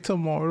another day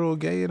tomorrow,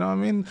 okay? You know what I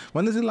mean?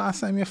 When is the last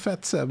time you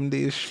fed 7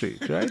 days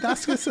straight, right?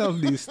 Ask yourself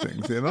these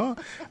things,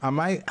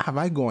 Have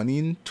I gone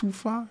in too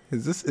far?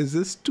 Is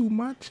this too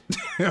much?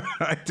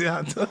 Right? You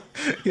have to,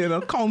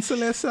 counsel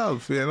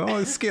yourself,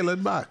 scale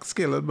it back.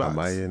 Am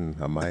I in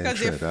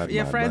Because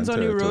your friends on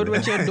the road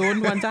which you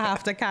don't want to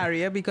have to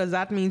carry you, because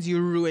that means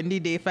you ruin the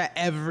day for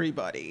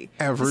everybody.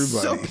 So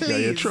please. Yeah,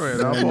 you're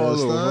throwing up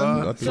all over.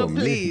 Not So for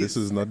me. please. This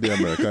is not the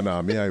American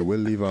army. I will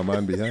leave a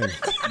man behind.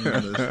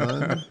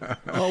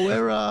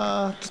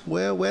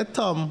 Where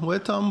Tom? Where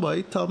Tom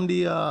boy? Tom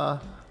the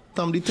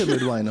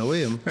timid whiner.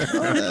 Where him?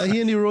 He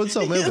in the road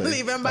somewhere. You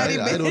leave him by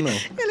I don't know.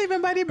 You leave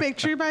him by the big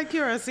tree by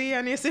Curacy,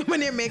 and you see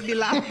when they make the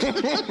lap. We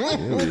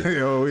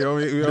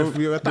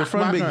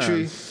Different big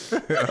tree.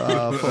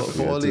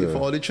 For all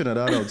the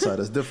Trinidad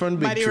outsiders, different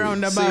big By the tree.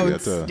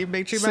 roundabouts. The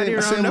big tree by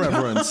the Same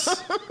roundabout. reverence.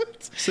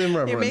 Same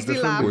reverence. make the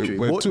Different big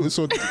tree.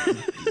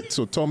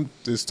 So Tom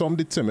is Tom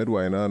the timid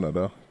whiner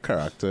another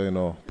character in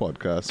our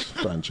podcast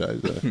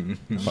franchise,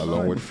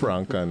 along with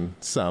Frank and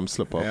Sam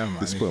Slipper,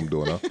 the sperm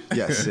donor.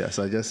 Yes.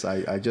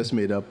 I just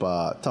made up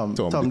Tom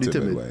the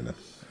timid whiner.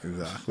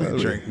 Exactly. Well,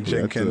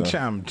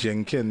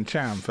 Jinkin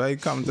champ. If I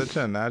come to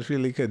Trinidad,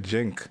 feel like a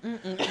jink. We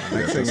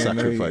had to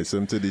sacrifice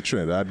him to the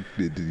Trinidad,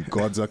 the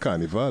gods of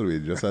carnival. We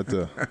just had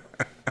to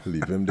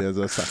leave him there as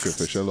a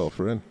sacrificial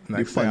offering.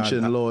 The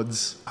punching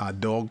lords. A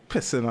dog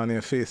pissing on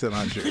your face and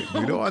a drink.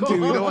 We don't want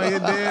you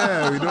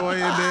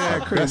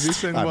there. Crazy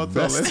thing about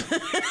best.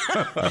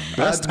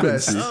 At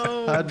best.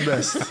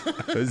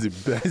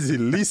 That's the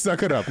least that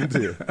could happen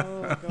to you.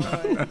 Oh,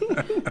 God.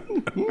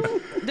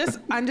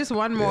 Just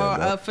one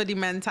more for the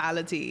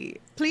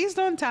mentality. Please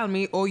don't tell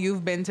me,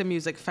 you've been to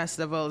music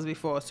festivals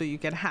before so you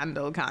can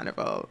handle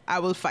carnival. I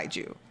will fight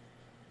you.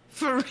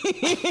 For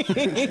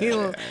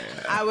real.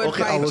 I would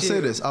fight you.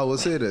 I will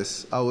say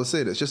this.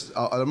 Just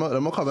I'm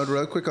gonna comment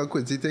real quick on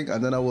Quincy thing,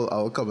 and then I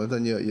will comment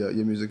on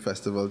your music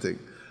festival thing.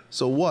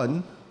 So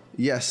one,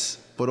 yes,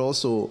 but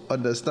also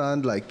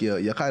understand like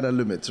your kind of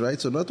limits, right?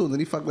 So not only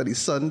the fact that the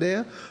sun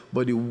there,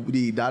 but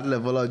that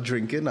level of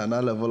drinking and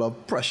that level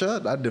of pressure,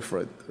 that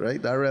different, right?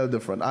 That real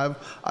different.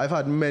 I've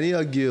had many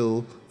a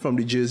girl from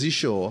the Jersey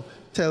Shore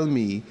tell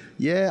me,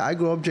 yeah, I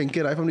grew up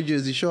drinking, I'm from the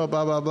Jersey Shore,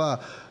 blah blah blah.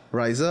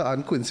 Riser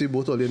and Quincy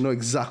both already know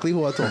exactly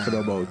who I'm talking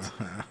about.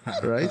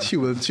 right?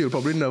 She'll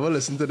probably never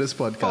listen to this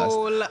podcast.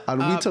 Full And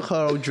we up. took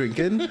her out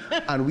drinking,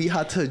 and we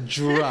had to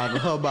drag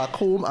her back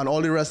home, and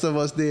all the rest of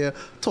us there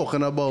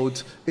talking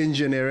about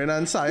engineering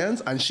and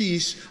science,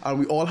 and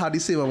we all had the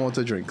same amount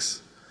of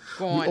drinks.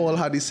 We all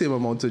had the same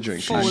amount of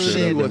drinks. Full And Should she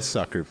have been was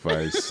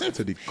sacrificed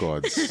to the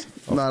gods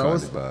of Nah,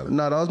 Carnival.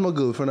 that was my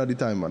girlfriend at the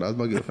time, man. That was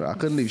my girlfriend. I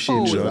couldn't leave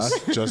shame with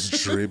that. Just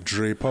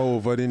drape her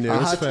over the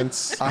nearest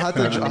fence. I had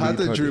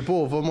to drape her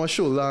over my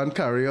shoulder and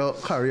carry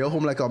her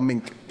home like a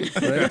mink.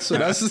 Right? So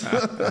that's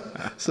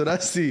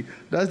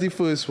the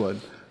first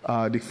one.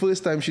 The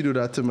first time she did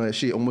that to me,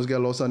 she almost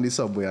got lost on the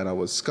subway, and I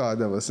was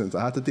scarred ever since.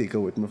 I had to take her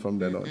with me from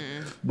then on.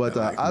 But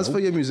as for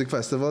your music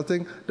festival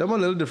thing, them a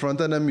little different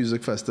than them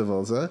music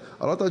festivals. A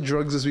lot of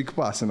drugs this week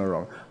passing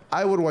around.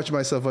 I would watch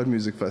myself at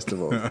music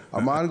festival.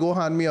 A man go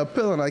hand me a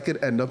pill and I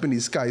could end up in the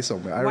sky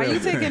somewhere. Why are you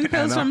taking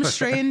pills from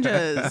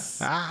strangers?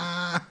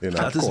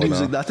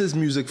 That is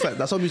music.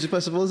 That's how music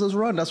festivals is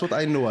run. That's what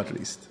I know at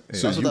least.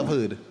 So That's what I've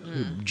heard.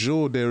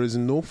 Joe, there is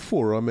no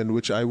forum in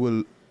which I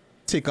will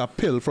take a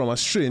pill from a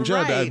stranger.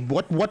 Right.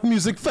 What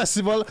music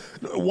festival?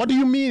 What do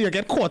you mean? You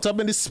get caught up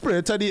in the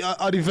spirit of the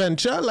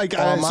adventure? Like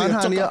A man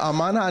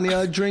hand you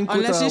a drink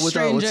Unless your with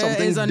stranger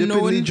something is a dip in the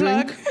known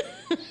drink.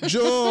 plug.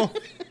 Joe,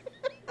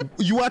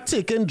 you are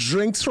taking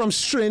drinks from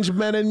strange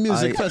men in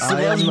music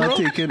festivals,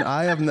 bro?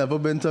 I have never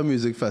been to a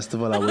music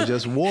festival. I was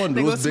just warned.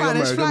 They go Those big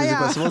Spanish American music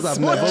flyer. festivals, I've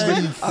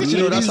never been.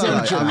 Actually, no, that's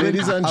a lie.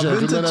 Ladies and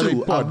gentlemen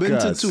of the I've been to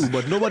podcast. two,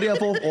 but nobody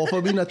ever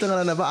offered me nothing, and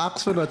I never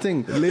asked for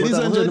nothing. Ladies But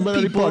I've and heard gentlemen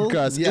of the people-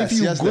 podcast, yes, if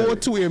you yes, go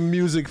Derek. to a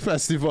music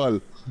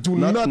festival, do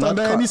Not not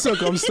under car- any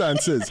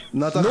circumstances,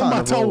 Not a no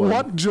matter carnival one.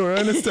 what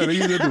Joanne is telling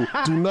you to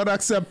do not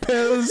accept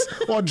pills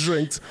or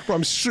drinks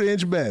from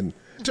strange men.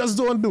 Just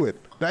don't do it.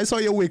 That's how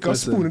you wake up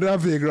Listen. spooning a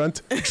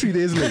vagrant 3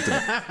 days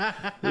later.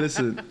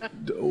 Listen,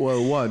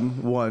 well,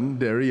 one,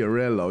 Derry, you're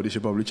real loud. You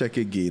should probably check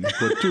again.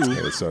 But two,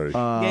 Oh, sorry,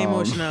 Get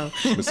emotional.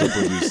 Mr.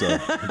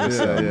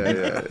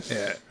 Producer.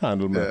 yeah.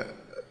 Handle me.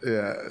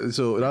 Yeah,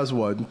 so that's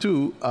one.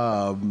 Two,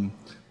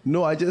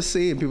 no, I just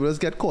say people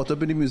just get caught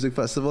up in the music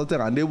festival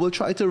thing, and they will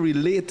try to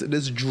relate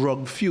this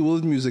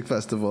drug-fueled music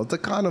festival to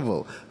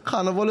Carnival.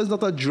 Carnival is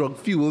not a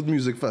drug-fueled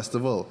music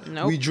festival.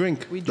 Nope. We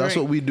drink. We That's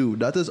drink. what we do.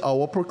 That is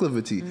our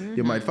proclivity.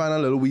 You might find a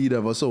little weed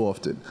ever so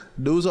often.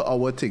 Those are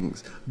our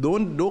things.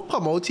 Don't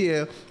come out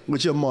here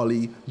with your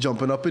molly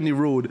jumping up in the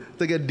road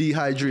to get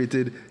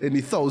dehydrated in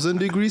the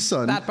 1,000-degree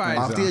sun That part.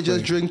 after you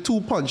just drink 2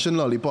 punch and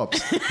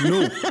lollipops.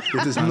 No,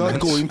 it is not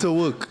going to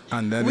work.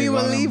 And then We you will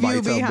gonna leave you bite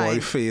a boy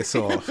behind. face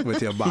off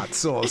with your bath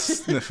sauce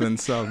sniffing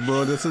stuff,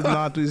 bro. It's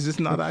just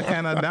not that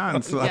kind of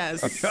dance. Like,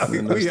 Yes. You we are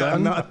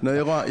understand? not. Now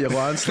you're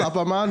going to slap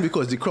a man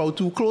because the crowd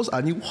too close,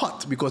 and you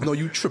hot because now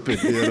you tripping.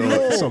 You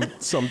know?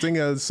 Something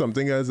else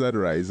that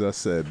Riza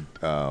said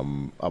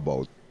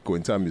about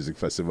going to a music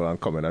festival and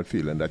coming and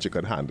feeling that you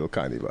could handle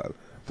Carnival.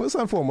 First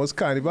and foremost,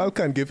 Carnival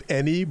can give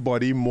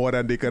anybody more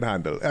than they can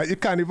handle.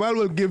 Carnival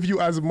will give you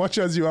as much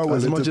as you are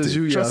willing As much to as take.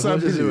 you, Trust as and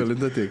much as you're believe.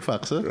 willing to take.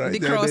 Facts, sir. Right? The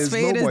There's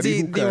crossfade is nobody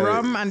who the can-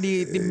 rum and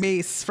the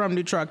bass from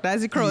the truck.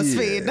 That's the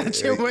crossfade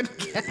that you would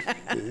get.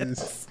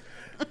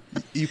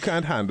 You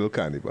can't handle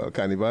Carnival.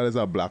 Carnival is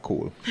a black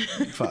hole.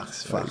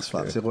 Facts. You're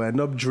going to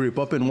end up drape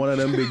up in one of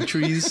them big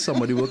trees.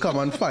 Somebody will come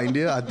and find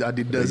you at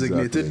the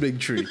designated Exactly. big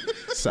tree.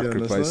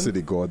 Sacrifice to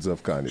the gods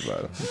of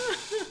Carnival.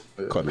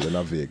 Cuddling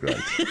a vagrant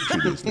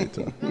 3 days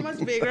later. How much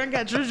vagrant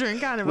get you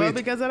drink Carnival Wait.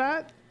 because of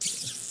that?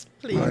 Please.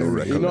 No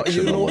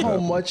recollection You know of how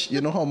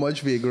that.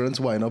 much vagrants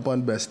wind up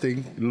on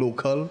besting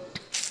local.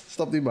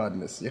 Stop the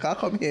madness. You can't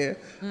come here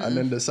and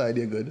then decide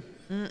you're good.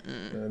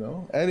 You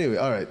know. Anyway,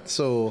 all right.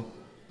 So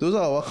those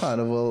are our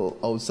Carnival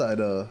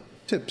outsider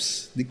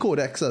tips, the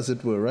codex, as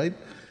it were, right?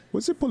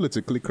 What's the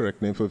politically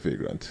correct name for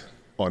vagrant?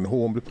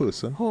 Unhomed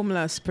person?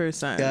 Homeless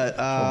person.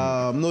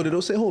 Yeah. No, they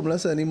don't say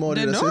homeless anymore.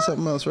 They They say don't?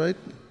 something else, right?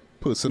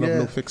 Person Yeah. of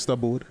no fixed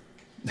abode?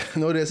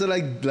 No, they say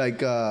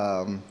like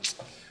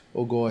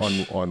oh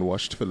gosh.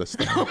 Unwashed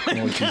Philistine?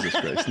 Oh, Jesus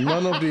Christ.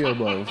 None of the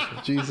above.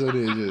 Jesus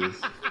ages.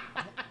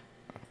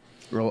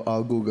 Bro,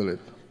 I'll Google it.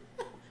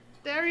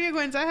 There you're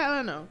going to hell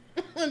or no?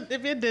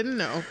 If you didn't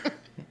know.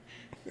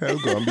 Hell,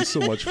 gonna be so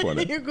much fun.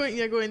 You're going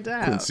to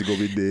hell. Quincy go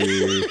be there.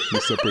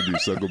 Mr.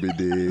 Producer go be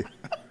there.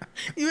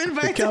 You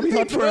invite It can't be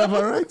hot people.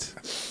 forever, right?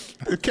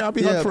 It can't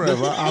be Yeah, hot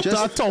forever. but After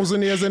just-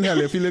 1,000 years in hell,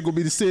 you feel it go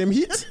be the same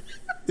heat?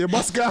 You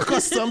must get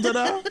accustomed to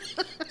that.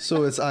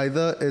 So it's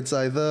either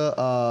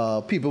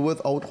people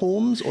without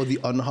homes or the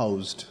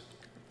unhoused.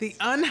 The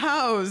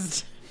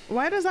unhoused.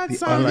 Why does that I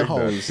sound like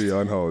Unhoused. that. The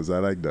unhoused. I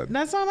like that.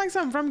 That sounds like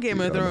something from Game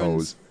The of Thrones.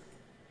 unhoused.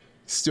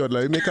 Stuart,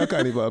 like, make a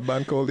carnival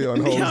band called the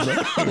Unhoused.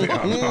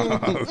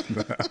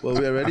 Well,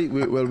 we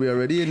are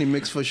ready in the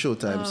mix for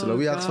showtime. So now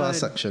we ask for a God.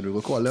 section. We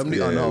will call them the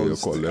Yeah, we'll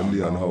unhoused. call them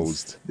the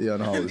Unhoused. The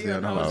unhoused. The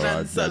unhoused.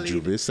 That Sully.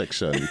 Juve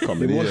section. You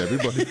come in here,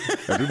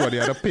 everybody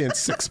had to paint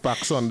 6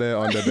 packs on their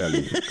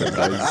belly.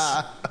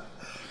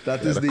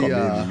 That is They come in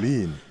the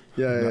lean.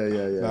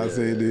 That's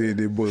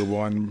the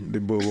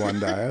bourbon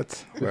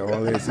diet, where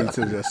all they eat is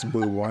just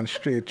bourbon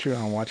straight through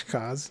and watch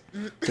cars.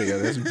 So you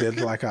just built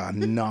like a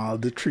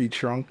gnarled tree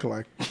trunk,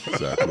 like.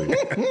 Exactly.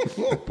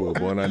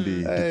 Bourbon and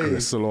the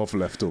gristle of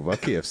leftover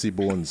KFC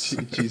bones.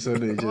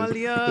 Well,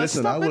 yeah,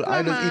 Listen, I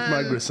just eat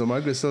my gristle. My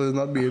gristle is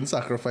not being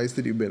sacrificed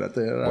to the bin. I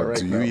tell you that But right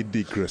do now. you eat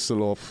the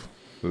gristle of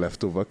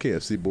leftover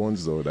KFC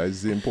bones, though? That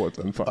is the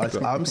important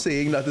factor. I'm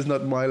saying that is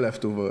not my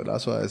leftover.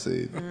 That's why I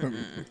say it.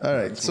 All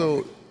right,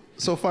 so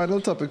final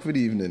topic for the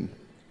evening.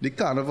 The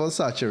carnival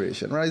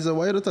saturation. Right, so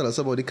why you don't tell us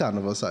about the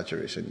carnival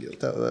saturation,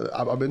 Gil?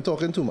 I've been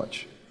talking too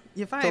much.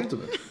 You're fine. Talk to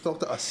me. Talk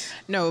to us.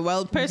 No,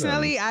 well,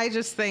 personally, I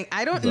just think,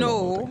 I don't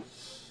know,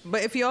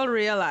 but if you all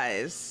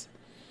realize,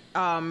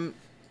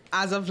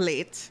 as of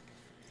late,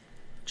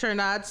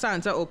 Trinidad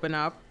starting to open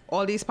up,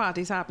 all these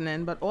parties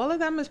happening, but all of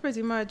them is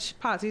pretty much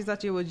parties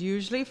that you would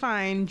usually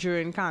find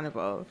during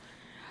Carnival.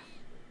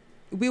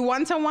 We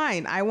want to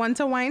wine. I want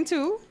to wine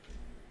too.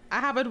 I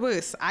have it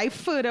worse. I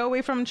further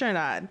away from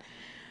Trinidad.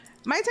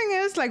 My thing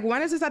is, like,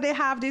 when is it that they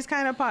have these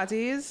kind of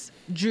parties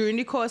during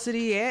the course of the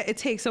year? It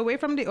takes away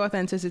from the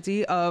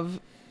authenticity of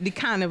the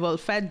Carnival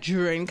fed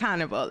during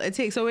Carnival. It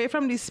takes away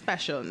from the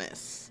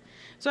specialness.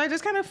 So I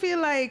just kind of feel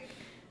like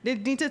they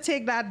need to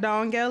take that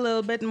down, get a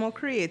little bit more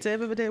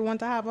creative. If they want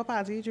to have a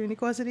party during the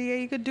course of the year,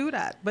 you could do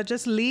that. But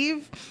just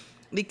leave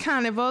the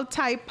Carnival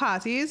type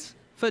parties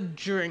for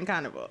during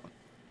Carnival.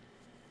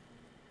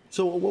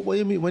 So what do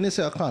you mean when you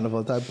say a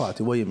carnival type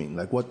party? What do you mean?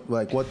 What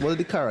are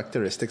the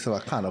characteristics of a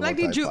carnival Like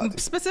type party?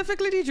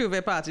 specifically the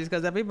Juve parties,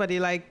 because everybody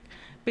like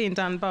paint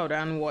and powder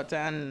and water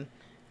and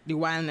the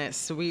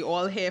wildness. We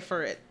all here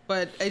for it.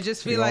 But I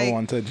just feel like... You don't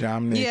want to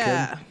jam naked?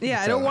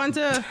 Yeah, I don't want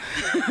to...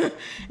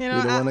 You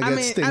don't want to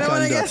I don't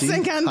want to get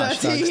stink and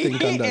dirty in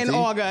dirty.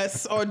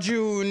 August or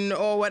June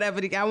or whatever.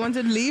 I want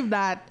to leave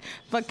that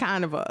for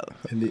Carnival.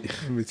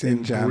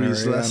 Between January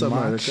breezeless and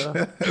March.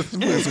 America.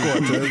 First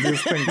quarter,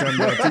 just stink and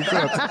dirty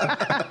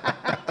quarter.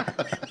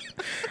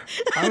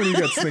 I only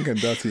get stinking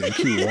dirty in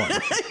Q1.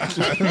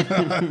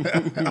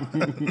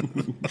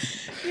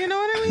 You know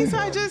what I mean? So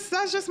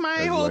that's just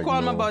my whole like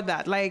qualm no- about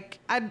that. Like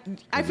I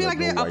feel like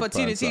there are no white pants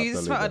opportunities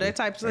after for Labor other Day.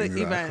 types of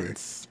Exactly.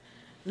 events.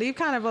 Leave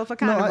Carnival for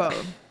Carnival.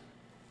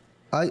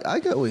 I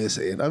get what you're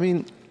saying. I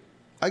mean,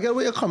 I get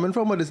where you're coming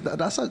from, but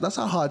that's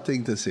a hard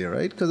thing to say,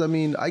 right? Because I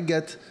mean, I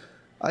get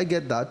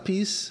that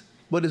piece,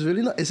 but it's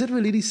really not. Is it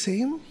really the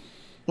same?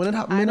 When it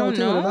happened, I don't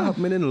know. When it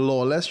happened in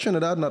lawless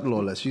Trinidad, not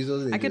lawless.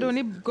 Jesus, I could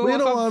only go You off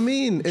know of- what I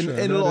mean? In Trinidad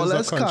is a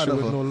lawless country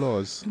with carnival. no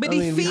laws. But I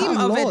mean, the we theme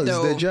have of laws. it,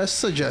 though, They're just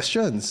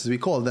suggestions. We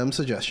call them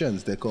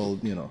suggestions. They're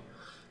called,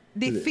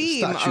 the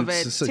theme of statutes,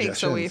 it takes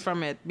suggestions. away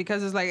from it,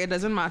 because it's like it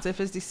doesn't matter if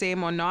it's the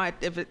same or not.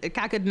 If it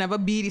could never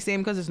be the same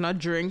because it's not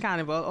during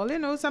Carnival. All you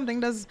know, something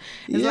does.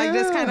 It's like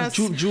this kind of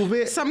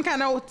Juve. some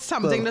kind of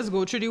something Well- does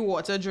go through the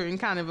water during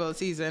Carnival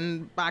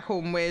season back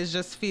home, where it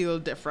just feel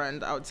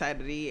different outside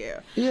of the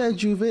year. Yeah,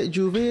 Juve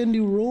in the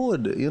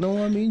road. You know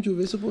what I mean? Juve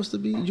is supposed to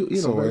be,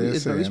 So what you're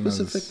it's very saying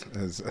specific.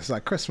 is it's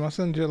like Christmas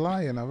in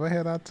July. You never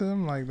hear that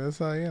term? Like this,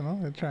 they're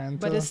trying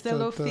to... But it still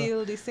don't to-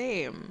 feel the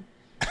same.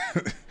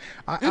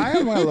 I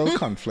am a little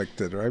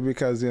conflicted, right?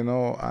 Because,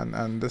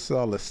 and this is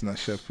our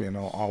listenership,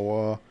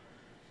 our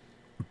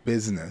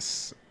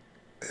business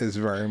is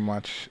very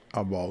much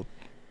about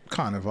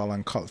carnival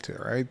and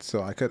culture, right?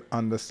 So I could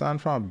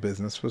understand from a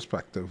business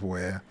perspective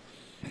where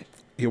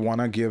you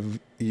want to give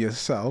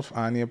yourself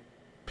and your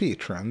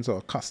patrons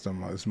or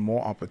customers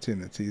more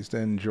opportunities to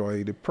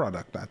enjoy the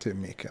product that you're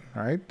making,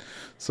 right?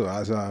 So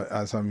as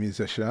a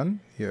musician,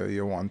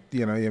 you want,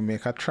 you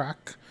make a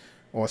track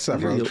or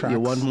several tracks. You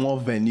want more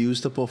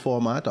venues to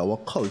perform at. Our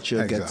culture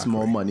gets Exactly.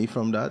 more money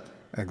from that.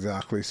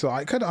 Exactly. So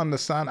I could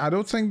understand. I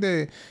don't think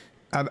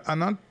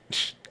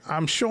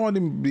I'm sure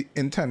the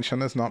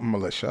intention is not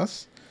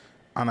malicious.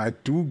 And I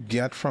do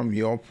get from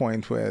your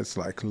point where it's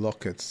like,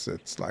 look, it's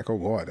like, oh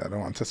God, I don't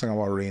want to sing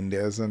about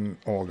reindeers in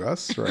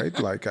August, right?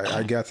 Like,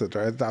 I get it,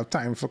 right? That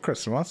time for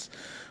Christmas.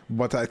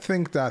 But I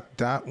think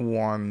that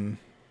one,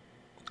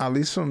 at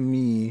least for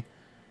me,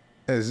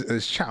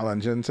 is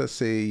challenging to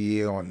say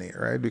yeah or nay,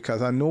 right?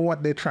 Because I know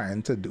what they're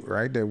trying to do,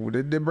 right? They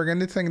bring in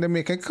the thing, they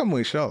make it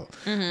commercial.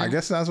 I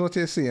guess that's what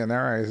you're seeing,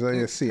 right? So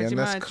you're seeing Pretty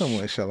this much.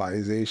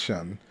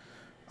 commercialization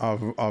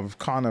of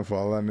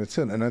carnival, and it's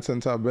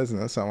into a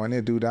business. And when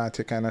you do that,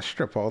 you kind of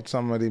strip out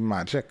some of the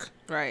magic,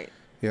 Right.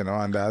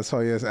 and that's how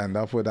you end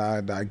up with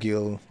that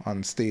girl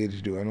on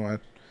stage doing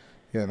what,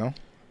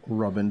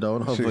 Rubbing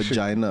down her She-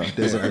 vagina.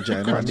 There's a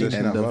vagina at the She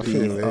end never of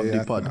feel the it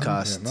yet,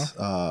 podcast,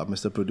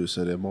 Mr.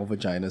 Producer. There are more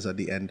vaginas at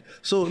the end.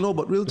 So, no,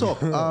 but real talk.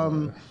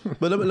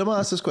 But let me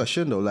ask this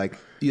question, though. Like,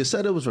 you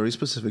said it was very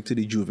specific to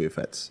the Juve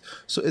Fets.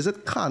 So, is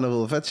it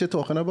Carnival Fets you're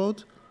talking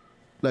about?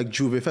 Like,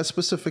 Juve Fets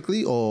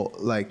specifically? Or,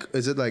 like,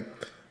 is it like...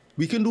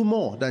 We can do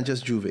more than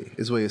just Juve,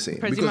 is what you're saying.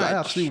 Pretty because I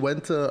much. actually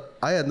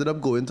I ended up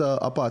going to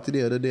a party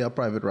the other day, a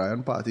Private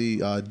Ryan party,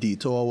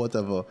 Detour or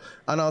whatever.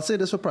 And I'll say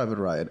this for Private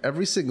Ryan.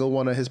 Every single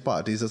one of his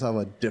parties just have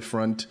a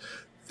different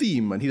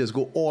theme, and he just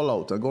go all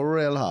out and go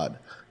real hard,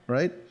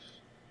 right?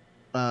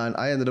 And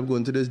I ended up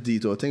going to this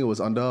detour thing. It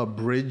was under a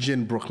bridge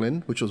in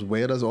Brooklyn, which was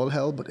weird as all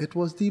hell, but it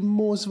was the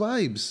most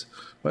vibes.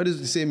 Right? It's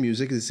the same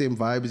music, it's the same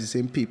vibe, it's the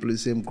same people,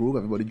 it's the same group,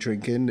 everybody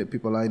drinking, the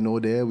people I know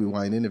there, we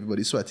whining,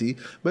 everybody sweaty.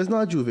 But it's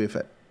not a Juve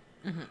Fete.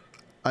 Mm-hmm.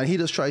 And he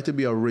just tried to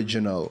be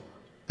original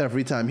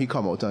every time he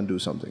come out and do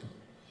something.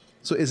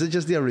 So is it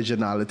just the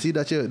originality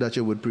that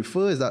you would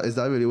prefer? Is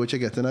that really what you're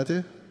getting at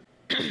here?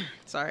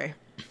 Sorry.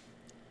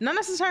 Not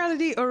necessarily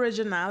the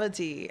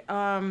originality.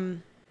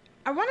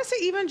 I want to say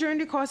even during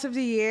the course of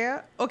the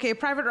year, okay,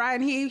 Private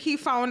Ryan, he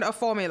found a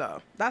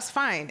formula. That's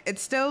fine. It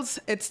still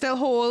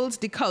holds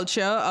the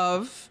culture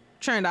of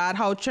Trinidad,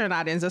 how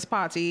Trinidadians is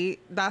party.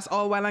 That's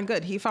all well and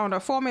good. He found a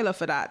formula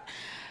for that.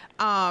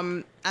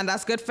 And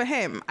that's good for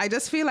him. I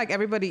just feel like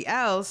everybody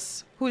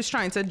else who's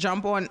trying to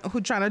jump on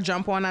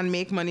and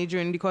make money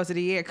during the course of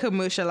the year,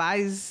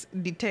 commercialize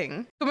the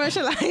thing.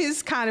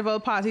 Commercialize carnival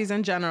parties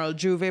in general,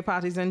 Juve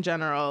parties in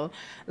general.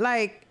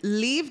 Like,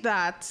 leave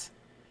that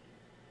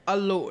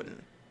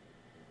alone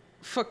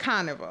for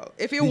carnival.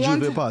 If you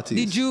want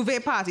the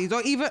Juve parties,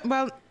 or even,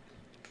 well,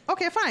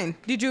 okay, fine,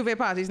 the Juve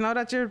parties. Now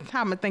that you're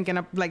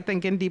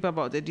thinking deep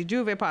about it, the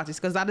Juve parties,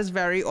 because that is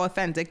very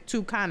authentic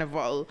to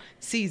carnival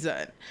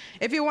season.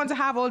 If you want to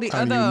have all the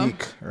other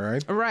unique,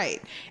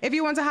 right? If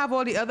you want to have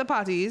all the other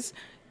parties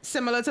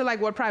similar to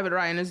like what Private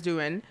Ryan is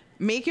doing,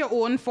 make your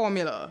own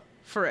formula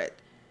for it.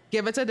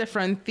 Give it a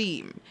different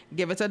theme.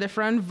 Give it a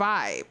different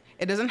vibe.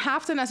 It doesn't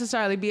have to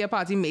necessarily be a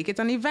party. Make it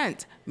an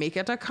event. Make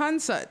it a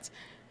concert.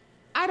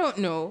 I don't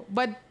know,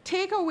 but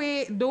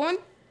don't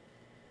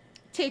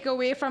take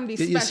away from the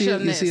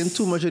specialness. You're saying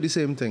too much of the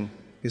same thing.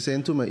 You're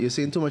saying too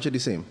much of the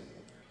same.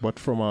 But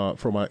from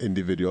an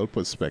individual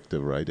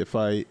perspective, right? If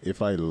I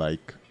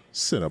like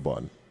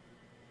Cinnabon,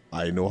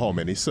 I know how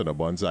many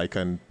Cinnabons I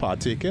can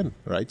partake in,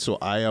 right? So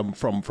I am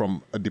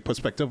from the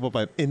perspective of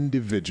an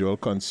individual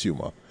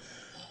consumer.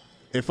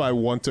 If I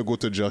want to go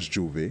to just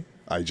Juve,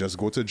 I just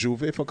go to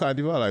Juve for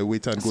Carnival. I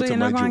wait and go to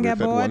my Juve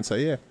Fete once a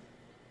year.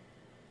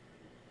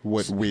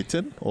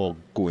 Waiting or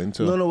going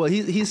to... No, well,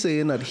 he's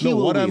saying that he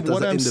will wait as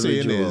an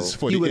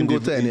individual. He wouldn't go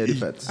to any of the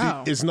fetes.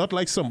 It's not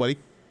like somebody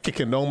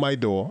kicking down my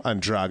door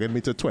and dragging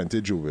me to 20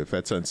 Juve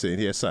Fetes and saying,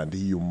 here, Sandy,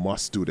 you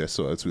must do this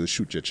or else we'll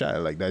shoot your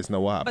child. Like, that's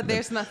not what happened. But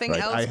there's nothing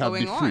else going on. I have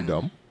the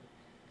freedom.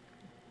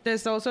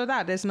 There's also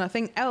that. There's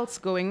nothing else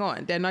going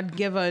on. They're not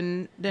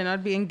being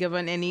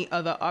given any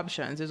other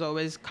options. It's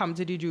always come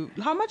to the Juve.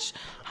 How much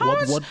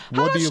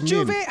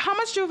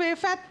Juve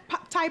Fete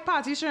type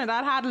parties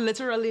Trinidad had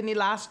literally in the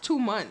last 2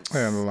 months?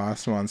 Yeah, the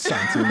last one,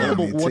 Santi.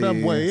 But what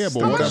I'm saying is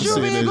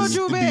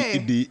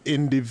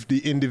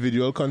the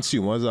individual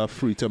consumers are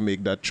free to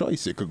make that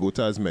choice. They could go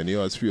to as many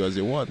or as few as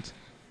they want.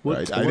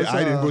 Right?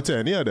 I didn't go to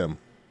any of them.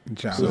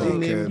 What's the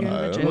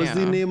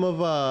name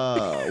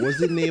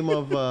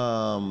of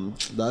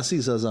that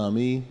Caesar's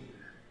Army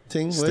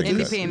thing?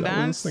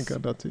 Independence.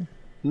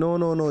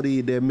 No.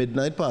 The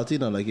midnight party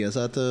now, like it's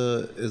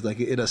like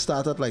it'll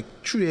start at like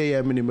 3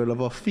 a.m. in the middle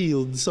of a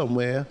field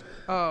somewhere.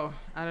 Oh,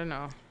 I don't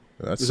know.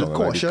 That's the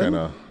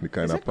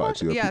kind of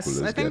party where yes,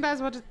 people I think that's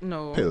what.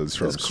 No. Pills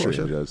from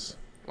strangers.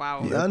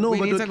 Wow. Yeah, no, we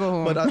need to go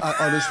home. But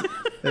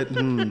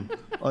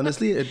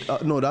honestly,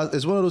 that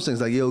is one of those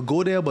things. Like you'll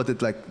go there, but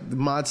it's like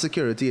mad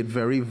security. It's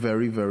very,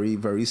 very, very,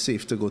 very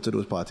safe to go to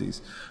those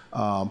parties.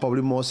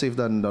 Probably more safe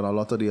than a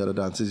lot of the other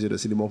dances. You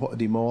see the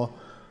more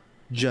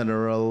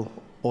general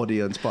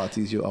audience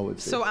parties. I would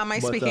say. So am I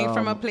speaking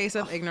from a place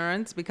of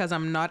ignorance because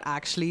I'm not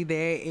actually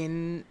there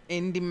in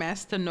the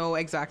mess to know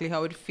exactly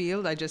how it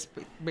feels? I just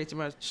pretty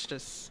much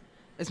just.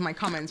 Is my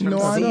comments from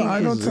I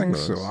don't think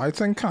so. I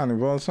think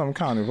some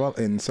carnival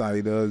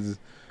insiders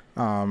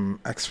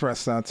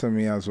express that to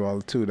me as well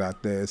too,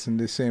 that there's in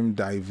the same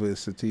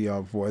diversity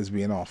of what's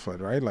being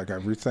offered, right? Like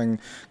everything,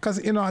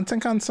 because I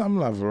think on some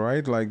level,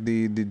 right, like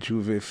the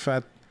Juve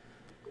Fete,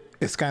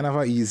 it's kind of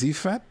an easy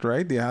fete,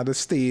 right? They had a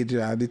stage, they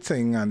had the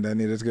thing, and then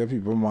they just get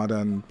people mud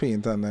and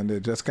paint, and then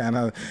they just kind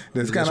of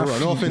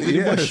run off into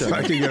the bush.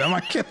 Like you get them a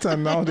kit,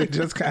 and now they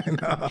just kind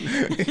of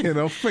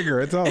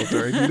figure it out,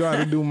 right? You don't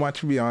have to do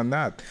much beyond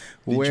that.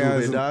 The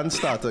Juve dance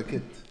starter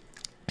kit.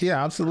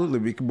 Yeah,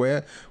 absolutely.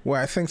 Where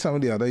I think some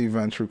of the other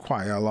events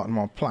require a lot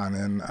more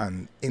planning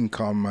and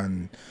income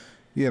and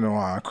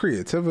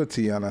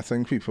creativity, and I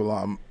think people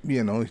are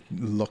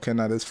looking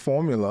at this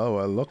formula.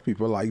 Well, look,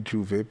 people like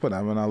Juve, put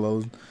them in a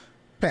little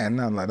pen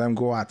and let them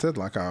go at it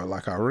like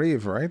a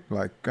rave, right?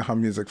 Like a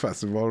music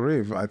festival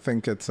rave. I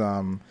think it's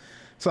so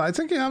I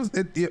think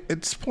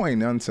it's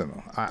poignant,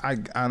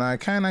 I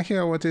kind of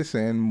hear what you're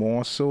saying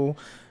more so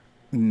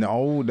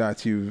now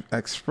that you've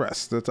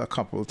expressed it a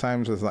couple of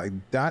times. Is like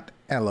that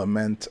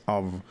element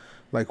of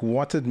like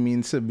what it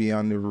means to be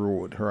on the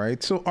road,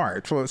 right? So, all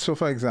right,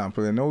 for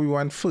example, we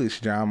went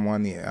First Jam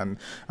one year,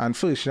 and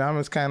First Jam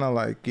is kind of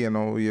like,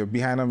 you're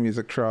behind a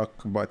music truck,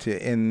 but you're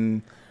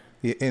in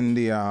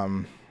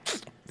the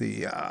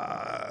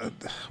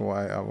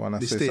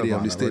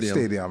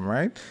stadium,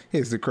 right?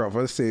 Here's the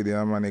Crawford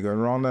Stadium, and they go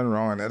round and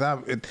round.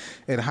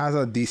 It has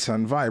a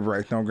decent vibe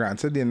right now.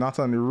 Granted, they're not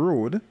on the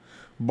road,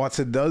 but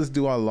it does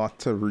do a lot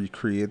to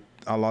recreate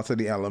a lot of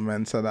the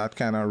elements of that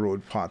kind of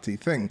road party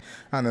thing.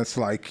 And it's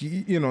like,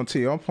 you know, to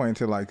your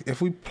point, like,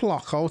 if we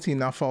pluck out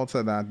enough out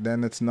of that,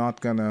 then it's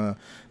not gonna,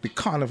 the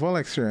carnival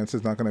experience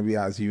is not gonna be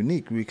as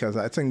unique, because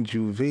I think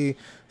Juve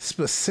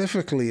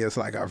specifically is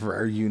like a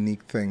very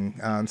unique thing.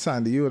 And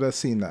Sandy, you would have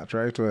seen that,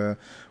 right? Where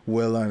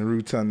Will and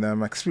Ruth and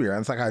them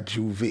experience like a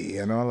Juve,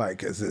 you know,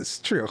 like it's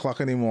 3 o'clock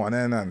in the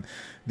morning and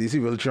these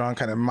people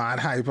drunk and a mad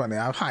hype and they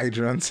have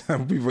hydrants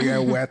and people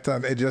get wet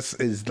and it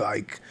just is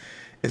like,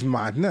 it's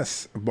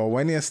madness. But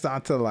when you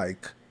start to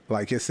like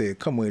you say,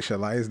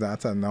 commercialize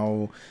that, and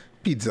now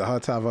Pizza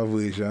Hut have a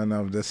version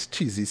of this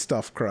cheesy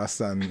stuffed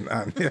crust, and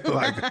you're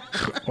like,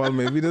 well,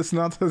 maybe that's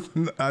not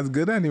as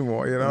good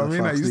anymore. You know what I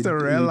mean? I used to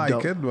really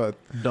like it, but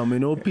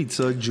Domino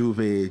Pizza Juve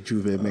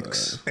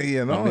mix.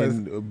 You know, I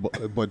mean,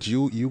 but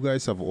you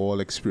guys have all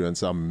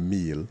experienced a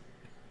meal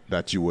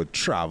that you would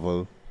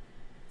travel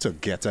to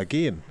get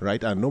again,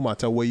 right? And no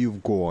matter where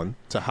you've gone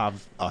to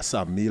have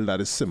a meal that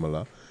is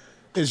similar,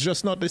 it's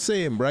just not the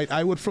same, right?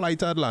 I would fly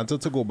to Atlanta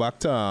to go back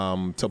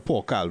to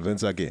Port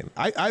Calvin's again.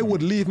 I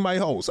would leave my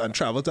house and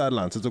travel to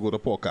Atlanta to go to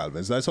Port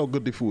Calvin's. That's how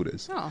good the food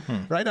is. Oh,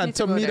 right? And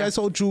to me, that's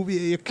how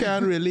Juvie, you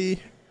can't really,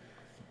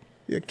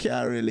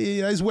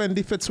 it's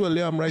Wendy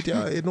Fitzwilliam, right?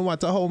 Yeah, no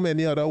matter how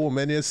many other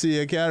women you see,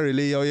 you can't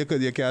really,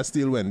 you can't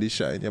steal Wendy's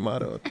shine, you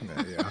matter.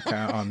 Yeah, I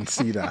can't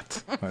unsee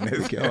that.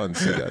 You can't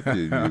unsee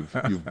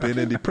that. You've been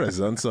in the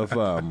presence of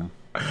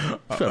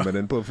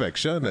feminine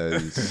perfection.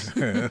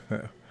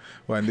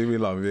 Wendy, we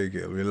love you,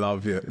 girl. We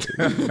love you.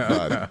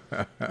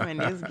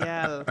 Wendy's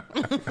girl.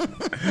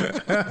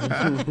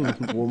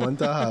 Woman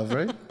to have,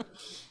 right?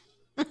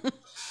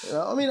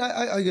 I mean,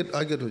 I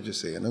get what you're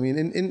saying. I mean,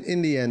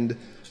 in the end,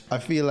 I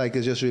feel like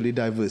it's just really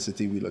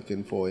diversity we're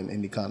looking for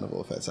in the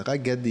carnival fest. Like, I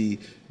get the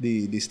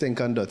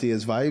stink and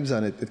dirtiest vibes,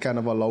 and it kind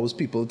of allows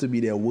people to be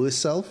their worst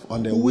self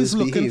on their worst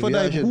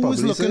behavior. Who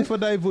is looking for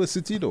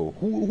diversity, though?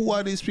 Who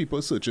are these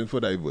people searching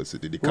for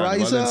diversity? The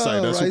carnival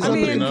insiders who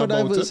looking for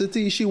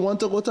diversity. She want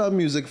to go to a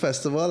music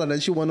festival, and then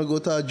she want to go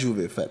to a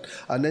Juve fest,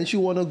 and then she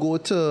want to go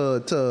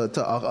to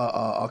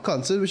a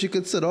concert where she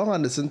could sit down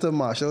and listen to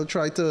Marshall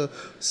try to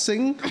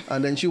sing,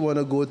 and then she want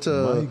to go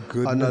to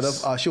another.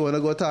 She want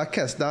to go to a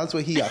Kess dance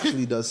where he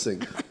actually does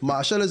sing.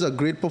 Marshall is a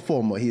great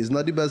performer. He is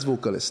not the best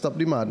vocalist. Stop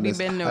the madness.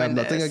 I have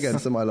nothing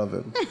against him. I love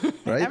him.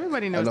 Right?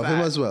 Everybody knows that. I love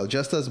him as well,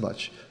 just as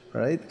much.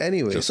 Right?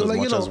 Anyway, just so as like,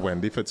 much as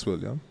Wendy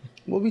Fitzwilliam.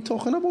 Well, we're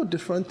talking about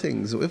different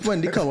things. If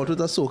Wendy come out with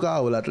a soca, I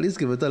will at least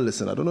give it a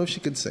listen. I don't know if she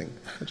can sing.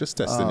 Just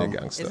testing your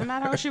gangster. Isn't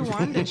that how she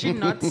won? Did she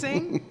not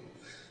sing?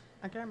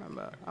 I can't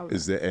remember.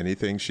 Is there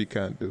anything she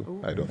can't do?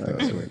 Ooh. I don't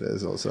think so.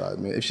 There's also, I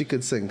mean, if she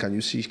could sing, can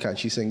she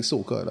sing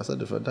soca? That's a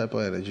different type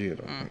of energy, you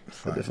know.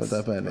 A different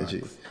type of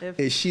energy.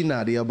 Is she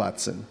Nadia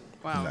Batson?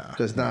 Wow.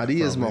 Because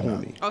Nadia is my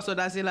homie. Oh, so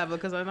that's the level.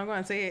 Because I'm not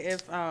going to say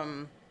if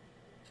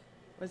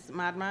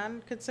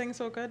Madman could sing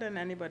soca, then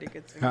anybody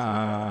could sing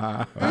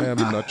soca. I am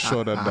not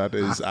sure that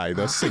is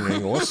either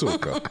singing or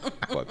soca,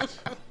 but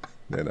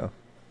you know.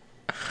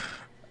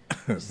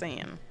 Just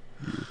saying.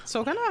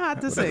 Soca not hard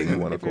to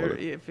sing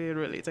if you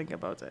really think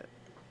about it.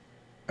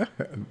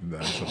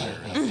 That's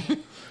hilarious.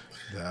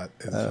 That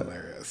is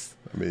hilarious.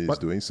 I mean, he's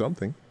doing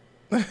something.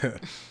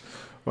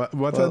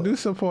 But I do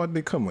support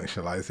the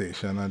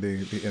commercialization of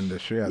the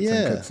industry. I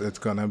think it's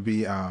going to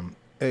be...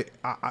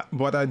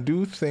 but I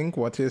do think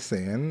what you're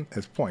saying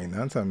is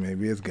poignant, and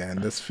maybe it's getting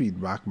this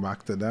feedback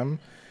back to them.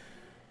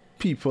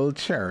 People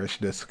cherish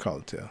this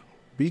culture.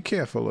 Be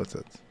careful with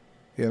it.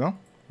 You know?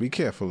 Be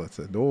careful with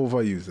it. Don't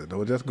overuse it.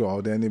 Don't just go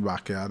out there in the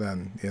backyard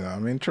and, you know, I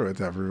mean, throw it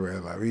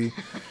everywhere. Like we,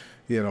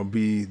 you know,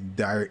 be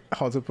direct,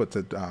 how to put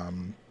it,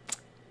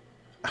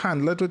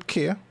 handle it with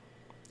care.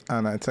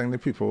 And I think the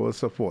people will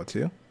support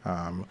you.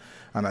 And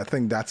I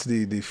think that's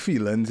the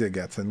feelings you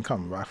get and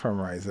come back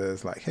from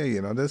Risers. Like, hey,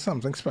 you know, there's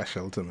something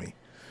special to me.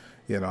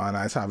 You know, and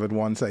I just have it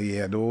once a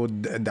year, though,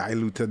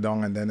 diluted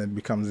down, and then it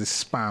becomes the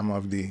spam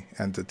of the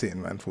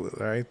entertainment world,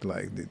 right?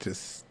 Like, it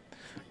just,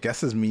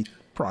 guess it's meat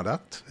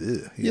product.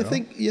 You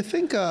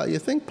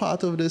think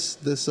part of this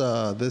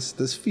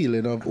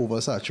feeling of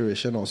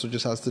oversaturation also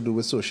just has to do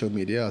with social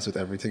media as with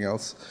everything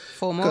else?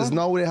 Because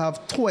now we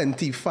have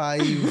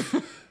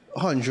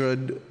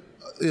 2,500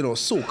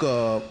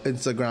 soca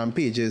Instagram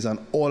pages, and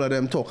all of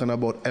them talking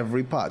about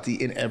every party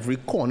in every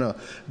corner.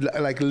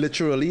 Like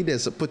literally,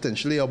 there's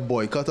potentially a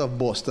boycott of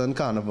Boston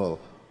Carnival.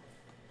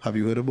 Have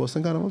you heard of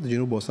Boston Carnival? Did you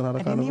know Boston had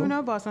a carnival? I didn't even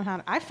know Boston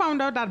had. I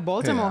found out that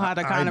Baltimore had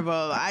a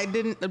carnival. I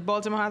didn't.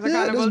 Baltimore has a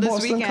carnival this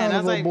Boston weekend. Carnival, I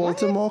was like,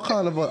 Baltimore what?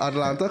 Carnival,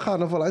 Atlanta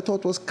Carnival. I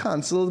thought was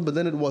cancelled, but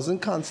then it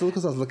wasn't cancelled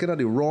because I was looking at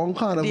the wrong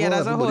carnival. Yeah,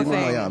 that's a whole thing.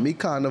 Miami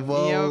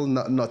Carnival,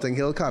 Notting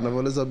Hill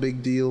Carnival is a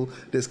big deal.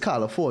 There's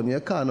California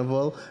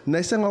Carnival.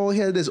 Next thing I will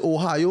hear, there's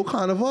Ohio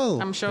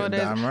Carnival. I'm sure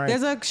there's. Right.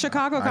 There's a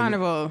Chicago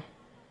Carnival.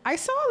 I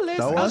saw a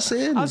list.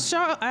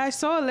 I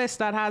saw a list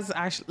that has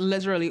actually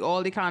literally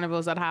all the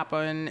carnivals that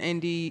happen in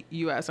the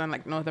U.S. and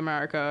like North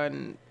America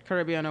and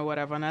Caribbean or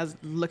whatever. And I was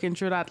looking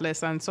through that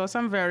list and saw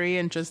some very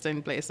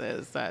interesting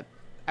places that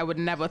I would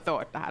never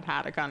thought that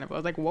had a carnival. I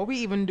was like, what are we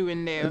even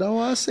doing there? That's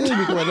what I say.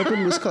 We go end up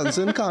in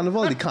Wisconsin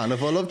Carnival, the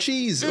Carnival of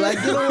Cheese. Like,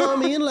 you know what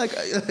I mean? Like,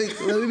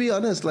 let me be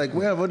honest. Like,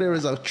 wherever there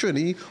is a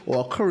Trini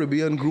or a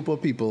Caribbean group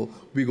of people,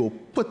 we go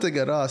put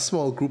together a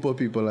small group of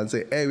people and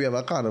say, hey, we have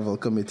a carnival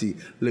committee.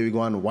 Let me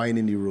go and wine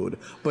in the road.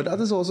 But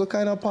that is also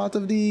kind of part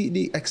of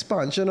the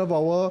expansion of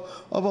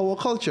our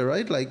culture,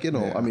 right? Like, you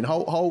know, yeah. I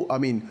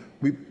mean,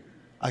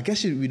 I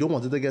guess we don't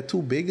want it to get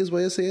too big, is what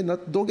you're saying.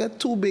 Don't get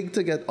too big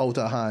to get out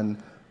of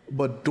hand.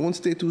 But don't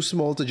stay too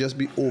small to just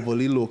be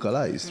overly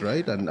localized,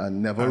 right?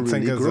 And never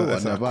really grow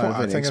and never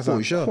have any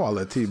exposure. It's a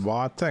quality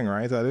bar thing,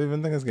 right? I don't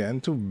even think it's getting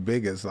too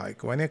big. It's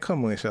like when you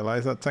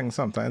commercialize that thing,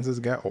 sometimes it's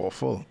get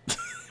awful.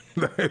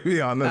 To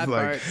be honest,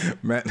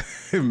 man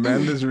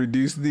just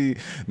reduce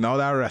now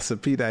that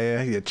recipe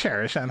that you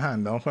cherish and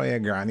hand down from your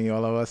granny,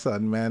 all of a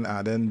sudden, man,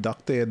 adding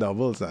duck to your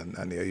doubles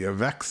and you're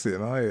vexed, you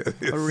know?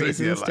 Or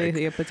raisins to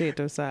your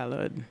potato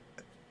salad.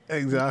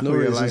 Exactly. No,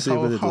 like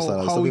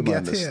how we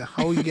get here.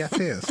 How we get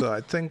here. So I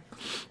think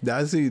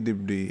that's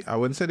the I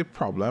wouldn't say the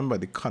problem,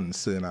 but the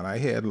concern, and I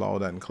hear it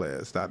loud and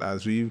clear, is that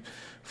as we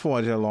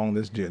forge along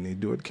this journey,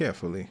 do it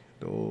carefully.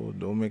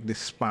 Don't make the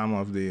spam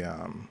of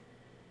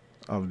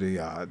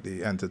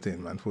the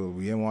entertainment. Well,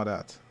 we ain't want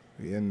that.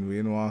 We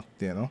ain't want,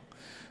 you know,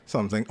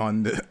 something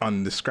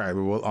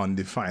undescribable,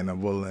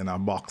 undefinable in a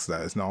box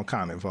that is now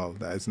carnival.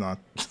 That's not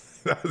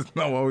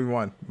what we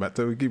want.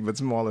 Better we keep it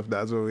small if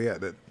that's where we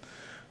headed.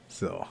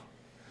 So,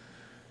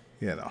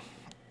 you know.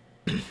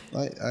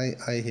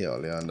 I hear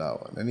all you on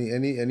that one.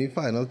 Any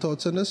final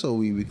thoughts on this, or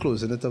we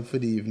closing it up for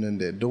the evening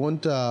there?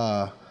 Don't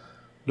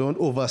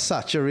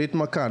oversaturate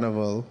my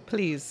carnival.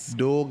 Please.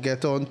 Don't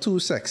get on too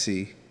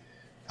sexy.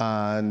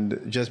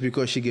 And just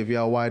because she give you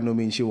a wine no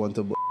mean she want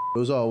to.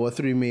 Those are our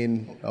three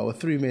main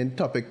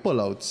topic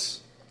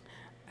pullouts.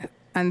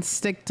 And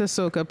stick to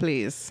soca,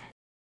 please.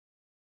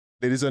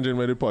 Ladies and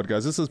gentlemen, the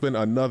podcast. This has been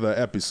another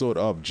episode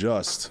of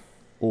Just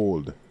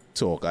Old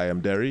Talk. I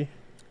am Derry.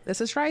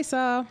 This is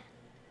Risa.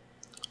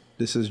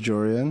 This is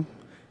Jorian.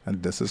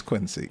 And this is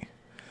Quincy.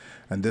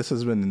 And this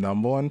has been the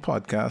 #1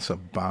 podcast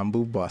of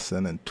Bamboo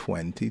Bussin' in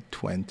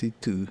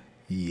 2022.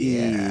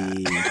 Yeah.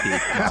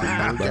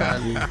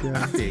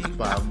 Take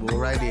bamboo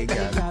right here,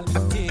 girl.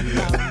 Take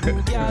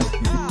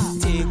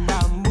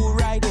bamboo.